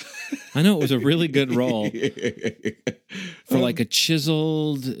 though. I know it was a really good role for like a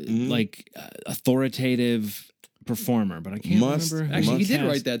chiseled, like authoritative performer, but I can't remember. Actually, he did cast.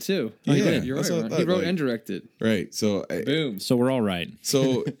 write that too. Yeah, He did. You're that's right. what I Ron. thought, He wrote like- and directed. Right. So, Boom. So we're all right.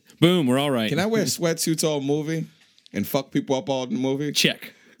 so Boom, we're all right. can I wear sweatsuits all movie and fuck people up all the movie?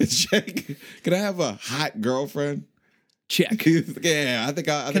 Check. Check. Can I have a hot girlfriend? Check. Yeah, I think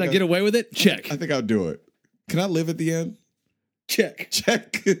I Can I get away with it? Check. I think I'll do it. Can I live at the end? Check.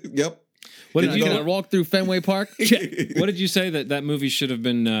 Check. Yep. What Can did you I walk through Fenway Park? Check. What did you say that movie should have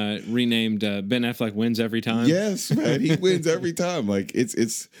been renamed Ben Affleck Wins Every Time? Yes, man. He wins every time. Like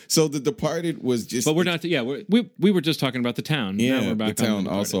it's so The Departed was just. But we're not. Yeah, we were just talking about The Town. Yeah, Now we're back The on Town The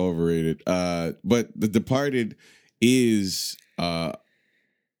Departed. also overrated. But The Departed is a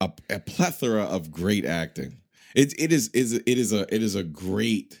plethora of great acting. It is a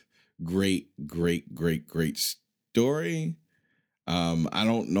great story. I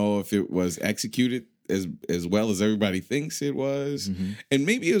don't know if it was executed as well as everybody thinks it was, and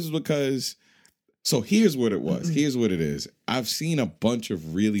maybe it was because. So here's what it was. Here's what it is. I've seen a bunch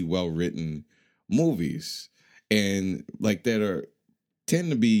of really well written movies, and like that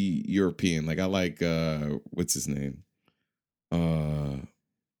tend to be European. Like I like what's his name?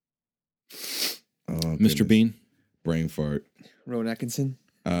 Mr. Bean, Brain fart. Rowan Atkinson.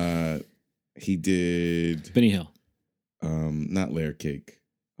 He did Benny Hill. not Layer Cake.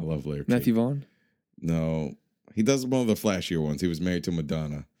 I love Layer Cake. Matthew Vaughn. No, he does one of the flashier ones. He was married to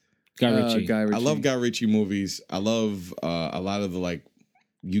Madonna. Guy Ritchie. Guy Ritchie. I love Guy Ritchie movies. I love a lot of the like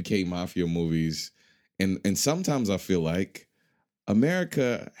UK mafia movies, and sometimes I feel like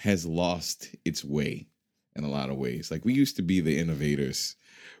America has lost its way in a lot of ways. Like we used to be the innovators.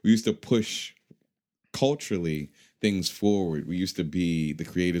 We used to push culturally things forward. We used to be the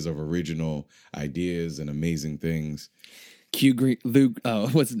creators of original ideas and amazing things. Q Green Luke. Oh,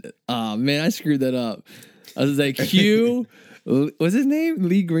 what's it? Oh man, I screwed that up. I was like Q. What's his name?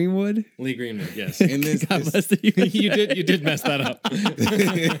 Lee Greenwood. Lee Greenwood. Yes. And this, God bless the human. you did mess that up.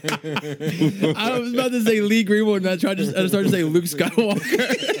 I was about to say Lee Greenwood, and I started to say Luke Skywalker.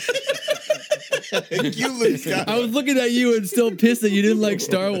 you Luke Skywalker. I was looking at you and still pissed that you didn't like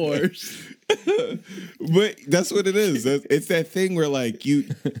Star Wars. But that's what it is. It's that thing where like you,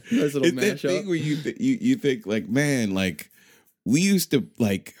 Nice little it's that mashup. thing where you think like, man, like we used to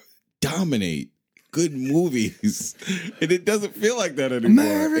like dominate good movies, and it doesn't feel like that anymore.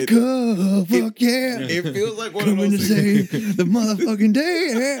 America, fuck yeah. It feels like one of Coming to those things. save the motherfucking day.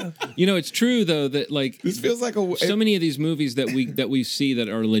 Yeah. You know, it's true though that like This feels like a so many of these movies that we see that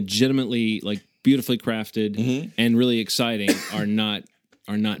are legitimately like beautifully crafted Mm-hmm. and really exciting are not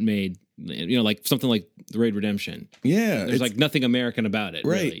made. You know, like something like The Raid Redemption. yeah. There's like nothing American about it,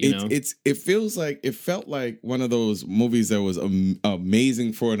 right. really, you know? It felt like one of those movies that was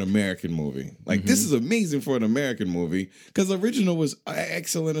amazing for an American movie. Like this is amazing for an American movie because the original was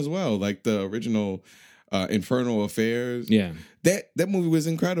excellent as well. Like the original Infernal Affairs. Yeah. That movie was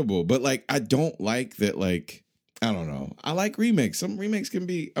incredible. But like I don't like that. Like I don't know. I like remakes. Some remakes can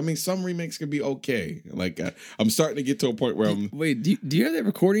be okay. Like I'm starting to get to a point where Wait, do you have that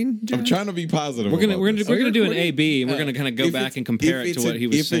recording, John? I'm trying to be positive. We're gonna about this. do an recording? A/B, and we're gonna kind of go If back it's- and compare if it to it's what he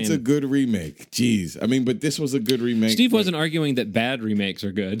was if saying. it's a good remake, geez. I mean, but this was a good remake. Steve wasn't arguing that bad remakes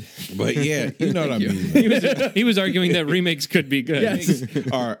are good. But yeah, you know what I mean. He was arguing that remakes could be good. Yes.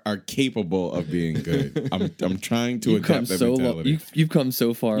 are capable of being good. I'm trying to You've come adapt that so low. mentality. You've come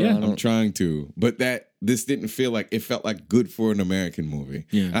so far. Yeah. Ronald. I'm trying to, but this didn't feel like it felt like good for an American movie.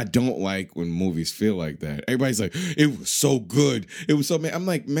 Yeah. I don't like when movies feel like that. Everybody's like, it was so good. It was so man. I'm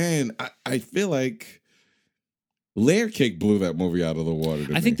like, man, I feel like Layer Cake blew that movie out of the water.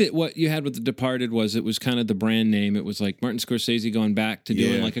 I think that what you had with The Departed was it was kind of the brand name. It was like Martin Scorsese going back to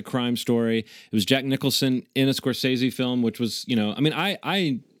doing Yeah. like a crime story. It was Jack Nicholson in a Scorsese film, which was, you know, I mean,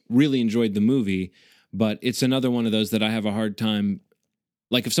 I really enjoyed the movie, but it's another one of those that I have a hard time.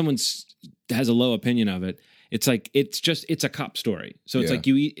 Like if someone has a low opinion of it, it's like it's a cop story. So it's Yeah. like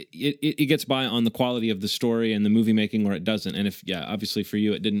it gets by on the quality of the story and the movie making, or it doesn't. And if obviously for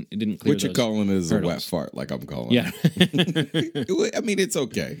you it didn't clear. what you're those calling is hurdles. a wet fart, like I'm calling. Yeah. it. I mean, it's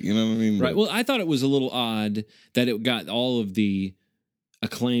okay. You know what I mean? Right. But- Well, I thought it was a little odd that it got all of the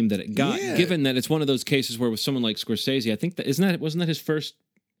acclaim that it got, Yeah. given that it's one of those cases where with someone like Scorsese, I think wasn't that his first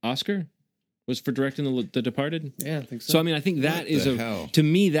Oscar? Was for directing The Departed? Yeah, I think so. So I mean, I think that What is the hell? to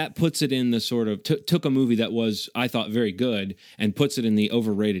me that puts it in the sort of took a movie that was I thought very good and puts it in the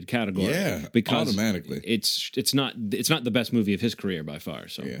overrated category. Yeah, because automatically. it's not the best movie of his career by far.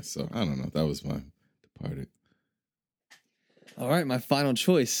 So Yeah. So I don't know. That was my Departed. All right, my final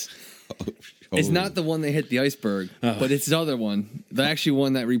choice. It's Oh. not the one that hit the iceberg, but it's the other one. The actually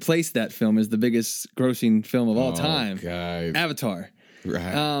one that replaced that film is the biggest grossing film of all time, God. Avatar.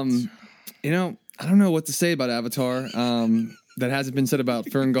 Right. You know, I don't know what to say about Avatar. That hasn't been said about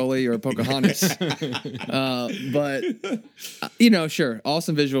Ferngully or Pocahontas. But you know, sure,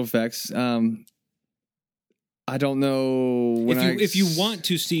 awesome visual effects. I don't know when if you want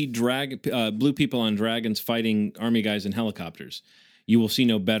to see blue people on dragons fighting army guys in helicopters, you will see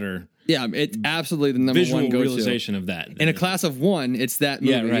no better yeah, it's absolutely the number visual one go-to. realization of that. In a class of one, it's that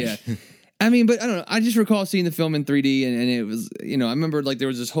movie. Yeah, right. Yeah. I mean, but I don't know. I just recall seeing the film in 3D, and it was, you know, I remember like there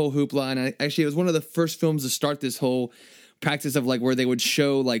was this whole hoopla, and it was one of the first films to start this whole practice of like where they would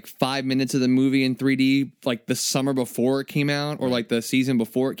show like 5 minutes of the movie in 3D, like the summer before it came out, or like the season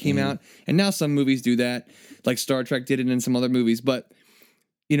before it came out. And now some movies do that, like Star Trek did it in some other movies, but.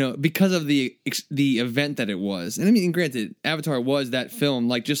 You know, because of the event that it was, and I mean, granted, Avatar was that film,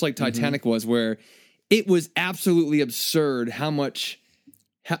 like just like Titanic was, where it was absolutely absurd how many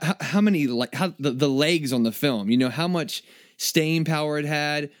like the legs on the film. You know how much staying power it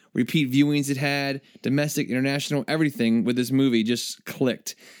had, repeat viewings it had, domestic, international, everything with this movie just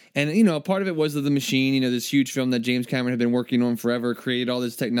clicked. And you know, part of it was The Machine. You know, this huge film that James Cameron had been working on forever, created all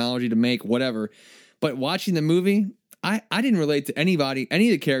this technology to make whatever. But watching the movie. I didn't relate to any of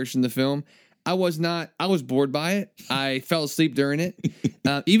the characters in the film. I was bored by it. I fell asleep during it.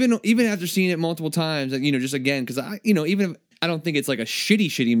 Even after seeing it multiple times, you know, just again, because even if I don't think it's like a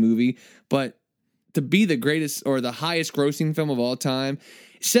shitty movie, but to be the greatest or the highest grossing film of all time,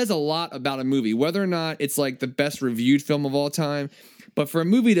 it says a lot about a movie, whether or not it's like the best reviewed film of all time. But for a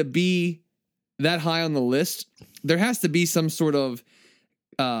movie to be that high on the list, there has to be some sort of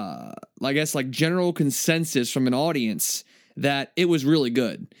I guess like general consensus from an audience that it was really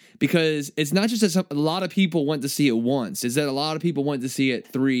good, because it's not just that a lot of people went to see it once, is that a lot of people went to see it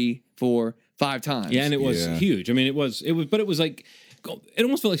 3, 4, 5 times. Yeah, and it was huge. I mean, it was, but it was like, it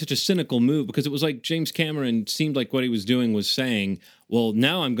almost felt like such a cynical move, because it was like James Cameron seemed like what he was doing was saying, well,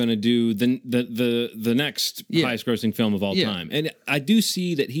 now I'm going to do the next highest grossing film of all time. And I do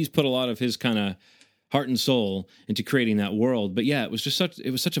see that he's put a lot of his kind of heart and soul into creating that world. But yeah, it was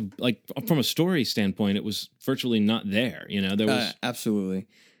such a, like, from a story standpoint, it was virtually not there. You know, there was absolutely.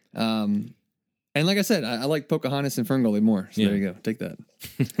 And like I said, I like Pocahontas and Ferngully more. So there you go. Take that.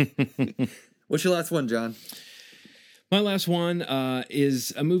 What's your last one, John? My last one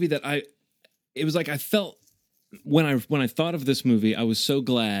is a movie that it was like I felt when I thought of this movie, I was so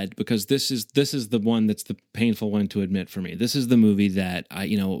glad because this is the one that's the painful one to admit for me. This is the movie that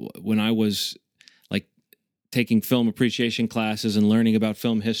when I was like taking film appreciation classes and learning about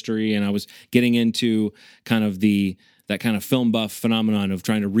film history, and I was getting into kind of that kind of film buff phenomenon of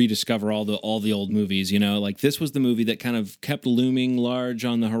trying to rediscover all the old movies, like this was the movie that kind of kept looming large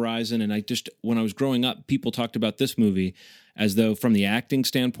on the horizon. And when I was growing up, people talked about this movie as though from the acting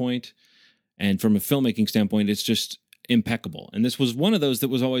standpoint and from a filmmaking standpoint, it's just impeccable. And this was one of those that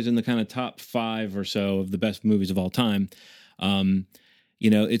was always in the kind of top 5 or so of the best movies of all time.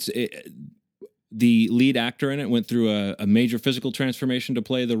 The lead actor in it went through a major physical transformation to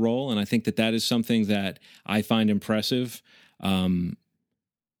play the role, and I think that is something that I find impressive.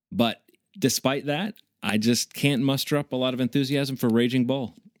 But despite that, I just can't muster up a lot of enthusiasm for Raging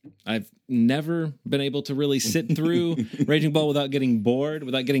Bull. I've never been able to really sit through Raging Bull without getting bored,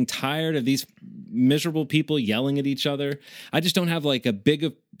 without getting tired of these miserable people yelling at each other. I just don't have like a big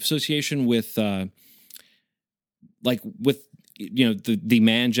association with the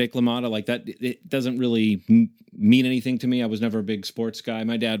man Jake LaMotta, like that. It doesn't really mean anything to me. I was never a big sports guy.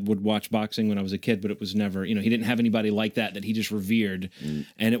 My dad would watch boxing when I was a kid, but it was never, he didn't have anybody like that he just revered.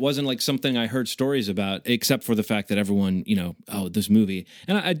 And it wasn't like something I heard stories about, except for the fact that everyone, this movie.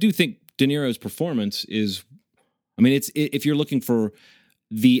 And I do think De Niro's performance is, if you're looking for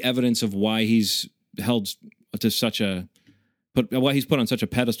the evidence of why he's held to why he's put on such a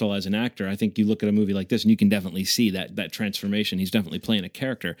pedestal as an actor, I think you look at a movie like this and you can definitely see that transformation. He's definitely playing a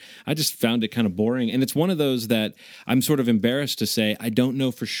character. I just found it kind of boring. And it's one of those that I'm sort of embarrassed to say, I don't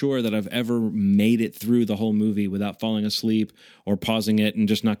know for sure that I've ever made it through the whole movie without falling asleep or pausing it and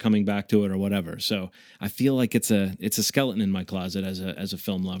just not coming back to it or whatever. So I feel like it's a skeleton in my closet as a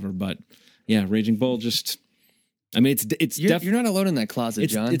film lover. But yeah, Raging Bull just, you're not alone in that closet,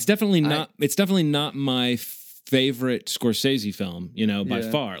 John. It's definitely not my favorite Scorsese film, by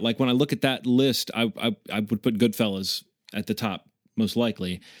far. Like when I look at that list, I would put Goodfellas at the top most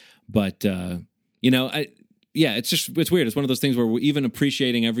likely. But it's weird. It's one of those things where we're even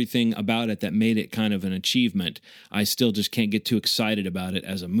appreciating everything about it that made it kind of an achievement. I still just can't get too excited about it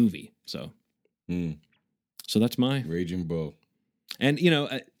as a movie. So that's my Raging Bull. And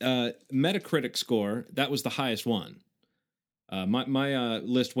Metacritic score, that was the highest one. My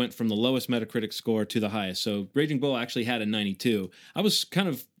list went from the lowest Metacritic score to the highest. So Raging Bull actually had a 92. I was kind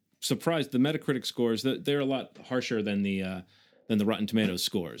of surprised. The Metacritic scores, they're a lot harsher than the Rotten Tomatoes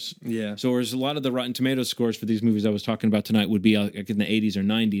scores. Yeah. So whereas a lot of the Rotten Tomatoes scores for these movies I was talking about tonight would be like in the 80s or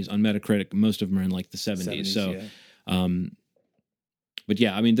 90s, on Metacritic, most of them are in like the 70s. So, yeah. But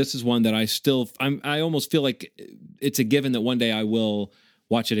yeah, this is one that I almost feel like it's a given that one day I will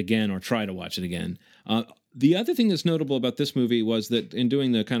watch it again or try to watch it again. The other thing that's notable about this movie was that in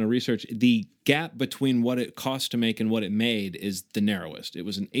doing the kind of research, the gap between what it cost to make and what it made is the narrowest. It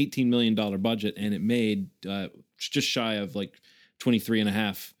was an $18 million budget, and it made just shy of like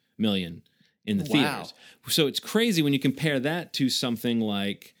 $23.5 million in the theaters. So it's crazy when you compare that to something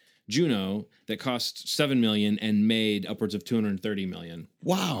like Juno that cost $7 million and made upwards of $230 million.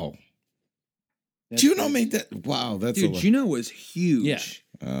 Wow. Juno made that. Wow, that's Juno was huge.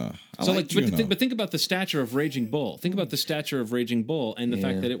 Yeah. But think about the stature of Raging Bull. Think about the stature of Raging Bull and the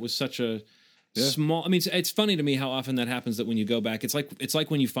fact that it was such a small. It's funny to me how often that happens. That when you go back, it's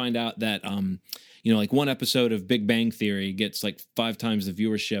like when you find out that like one episode of Big Bang Theory gets like 5 times the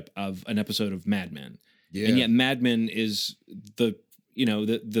viewership of an episode of Mad Men. Yeah. And yet Mad Men is the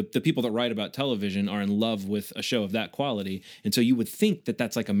people that write about television are in love with a show of that quality. And so you would think that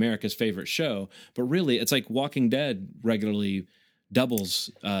that's like America's favorite show, but really it's like Walking Dead regularly doubles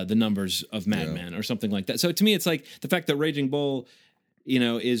the numbers of Mad Men or something like that. So to me, it's like the fact that Raging Bull,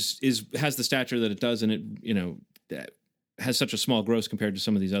 has the stature that it does, and it, has such a small gross compared to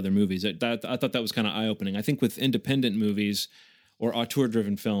some of these other movies. I thought that was kind of eye-opening. I think with independent movies or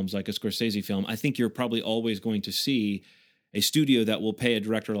auteur-driven films like a Scorsese film, I think you're probably always going to see a studio that will pay a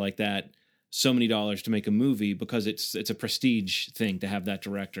director like that so many dollars to make a movie because it's a prestige thing to have that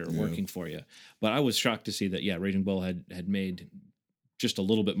director working for you. But I was shocked to see that, Raging Bull had made just a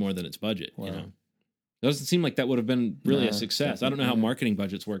little bit more than its budget. Wow. It doesn't seem like that would have been really a success. I don't know how marketing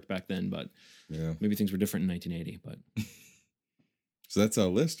budgets worked back then, but maybe things were different in 1980. But so that's our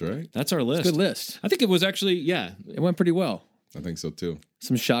list, right? That's our list. It's a good list. I think it was actually it went pretty well. I think so too.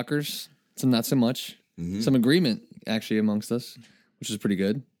 Some shockers, some not so much. Mm-hmm. Some agreement actually amongst us, which is pretty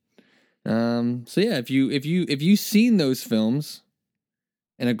good. So yeah, if you've seen those films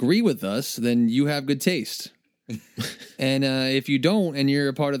and agree with us, then you have good taste. And if you don't, and you're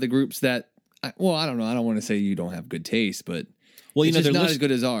a part of the groups that, well, I don't know. I don't want to say you don't have good taste, but Well, it's just not as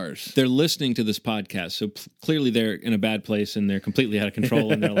good as ours. They're listening to this podcast, so clearly they're in a bad place and they're completely out of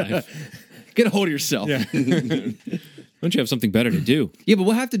control in their life. Get a hold of yourself. Yeah. Don't you have something better to do? Yeah, but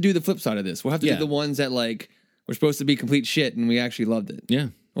we'll have to do the flip side of this. We'll have to Yeah. do the ones that like were supposed to be complete shit and we actually loved it. Yeah.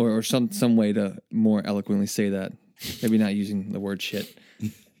 Or some way to more eloquently say that. Maybe not using the word shit.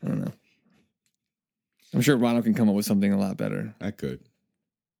 I don't know. I'm sure Ronald can come up with something a lot better. I could.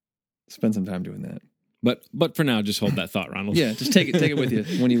 Spend some time doing that. But for now, just hold that thought, Ronald. Yeah, just take it with you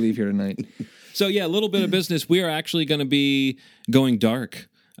when you leave here tonight. So yeah, a little bit of business. We are actually going to be going dark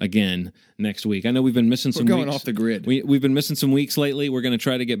again next week. I know we've been missing some We're going weeks. off the grid. We've been missing some weeks lately. We're going to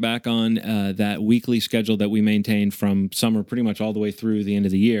try to get back on that weekly schedule that we maintained from summer pretty much all the way through the end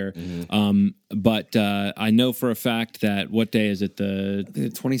of the year. But I know for a fact that, what day is it? The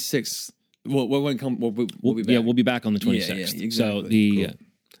 26th. We'll be back. Yeah, we'll be back on the 26th. Yeah, exactly. So the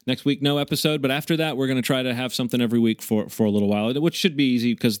next week, no episode. But after that, we're going to try to have something every week for a little while, which should be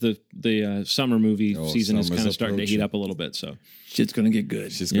easy because the summer movie season is kind of starting to heat up a little bit. So shit's going to get good.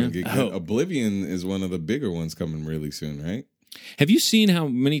 It's just going to get good. Oblivion is one of the bigger ones coming really soon, right? have you seen how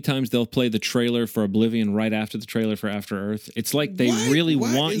many times they'll play the trailer for Oblivion right after the trailer for After Earth? It's like they really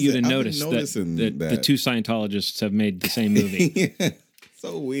want you to notice that the two Scientologists have made the same movie. Yeah,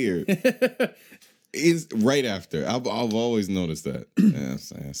 so weird. It's right after. I've always noticed that. Yeah,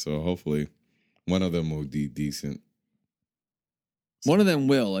 so hopefully one of them will be decent. One of them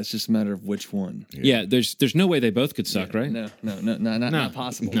will. It's just a matter of which one. Yeah, there's no way they both could suck, right? No, not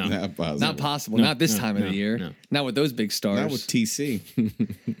possible. No. Not possible. Not possible. No, not this time of no, the year. no. Not with those big stars. Not with TC.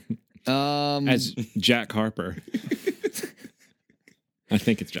 As Jack Harper. I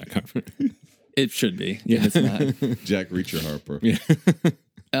think it's Jack Harper. It should be. Yeah, it's not. Jack Reacher Harper.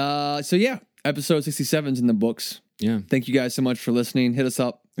 Yeah. So yeah, episode 67's in the books. Yeah. Thank you guys so much for listening. Hit us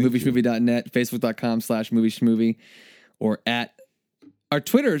up, movieshmovie.net, facebook.com/movieshmovie, or at our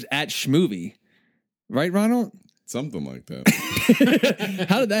Twitter is at Schmovie. Right, Ronald? Something like that.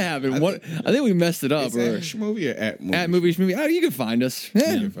 How did that happen? I think we messed it up. Is that Schmovie or at Movie? At Movie Schmovie. Oh, you can find us.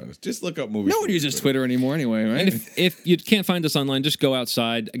 Yeah. You can find us. Just look up Movie. No one Schmovie. uses Twitter anymore anyway, right? And if you can't find us online, just go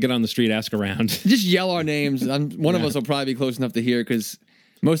outside, get on the street, ask around. Just yell our names. One of us will probably be close enough to hear because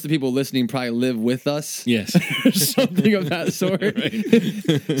most of the people listening probably live with us. Yes. Something of that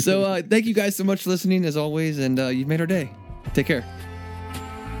sort. So thank you guys so much for listening as always, and you've made our day. Take care.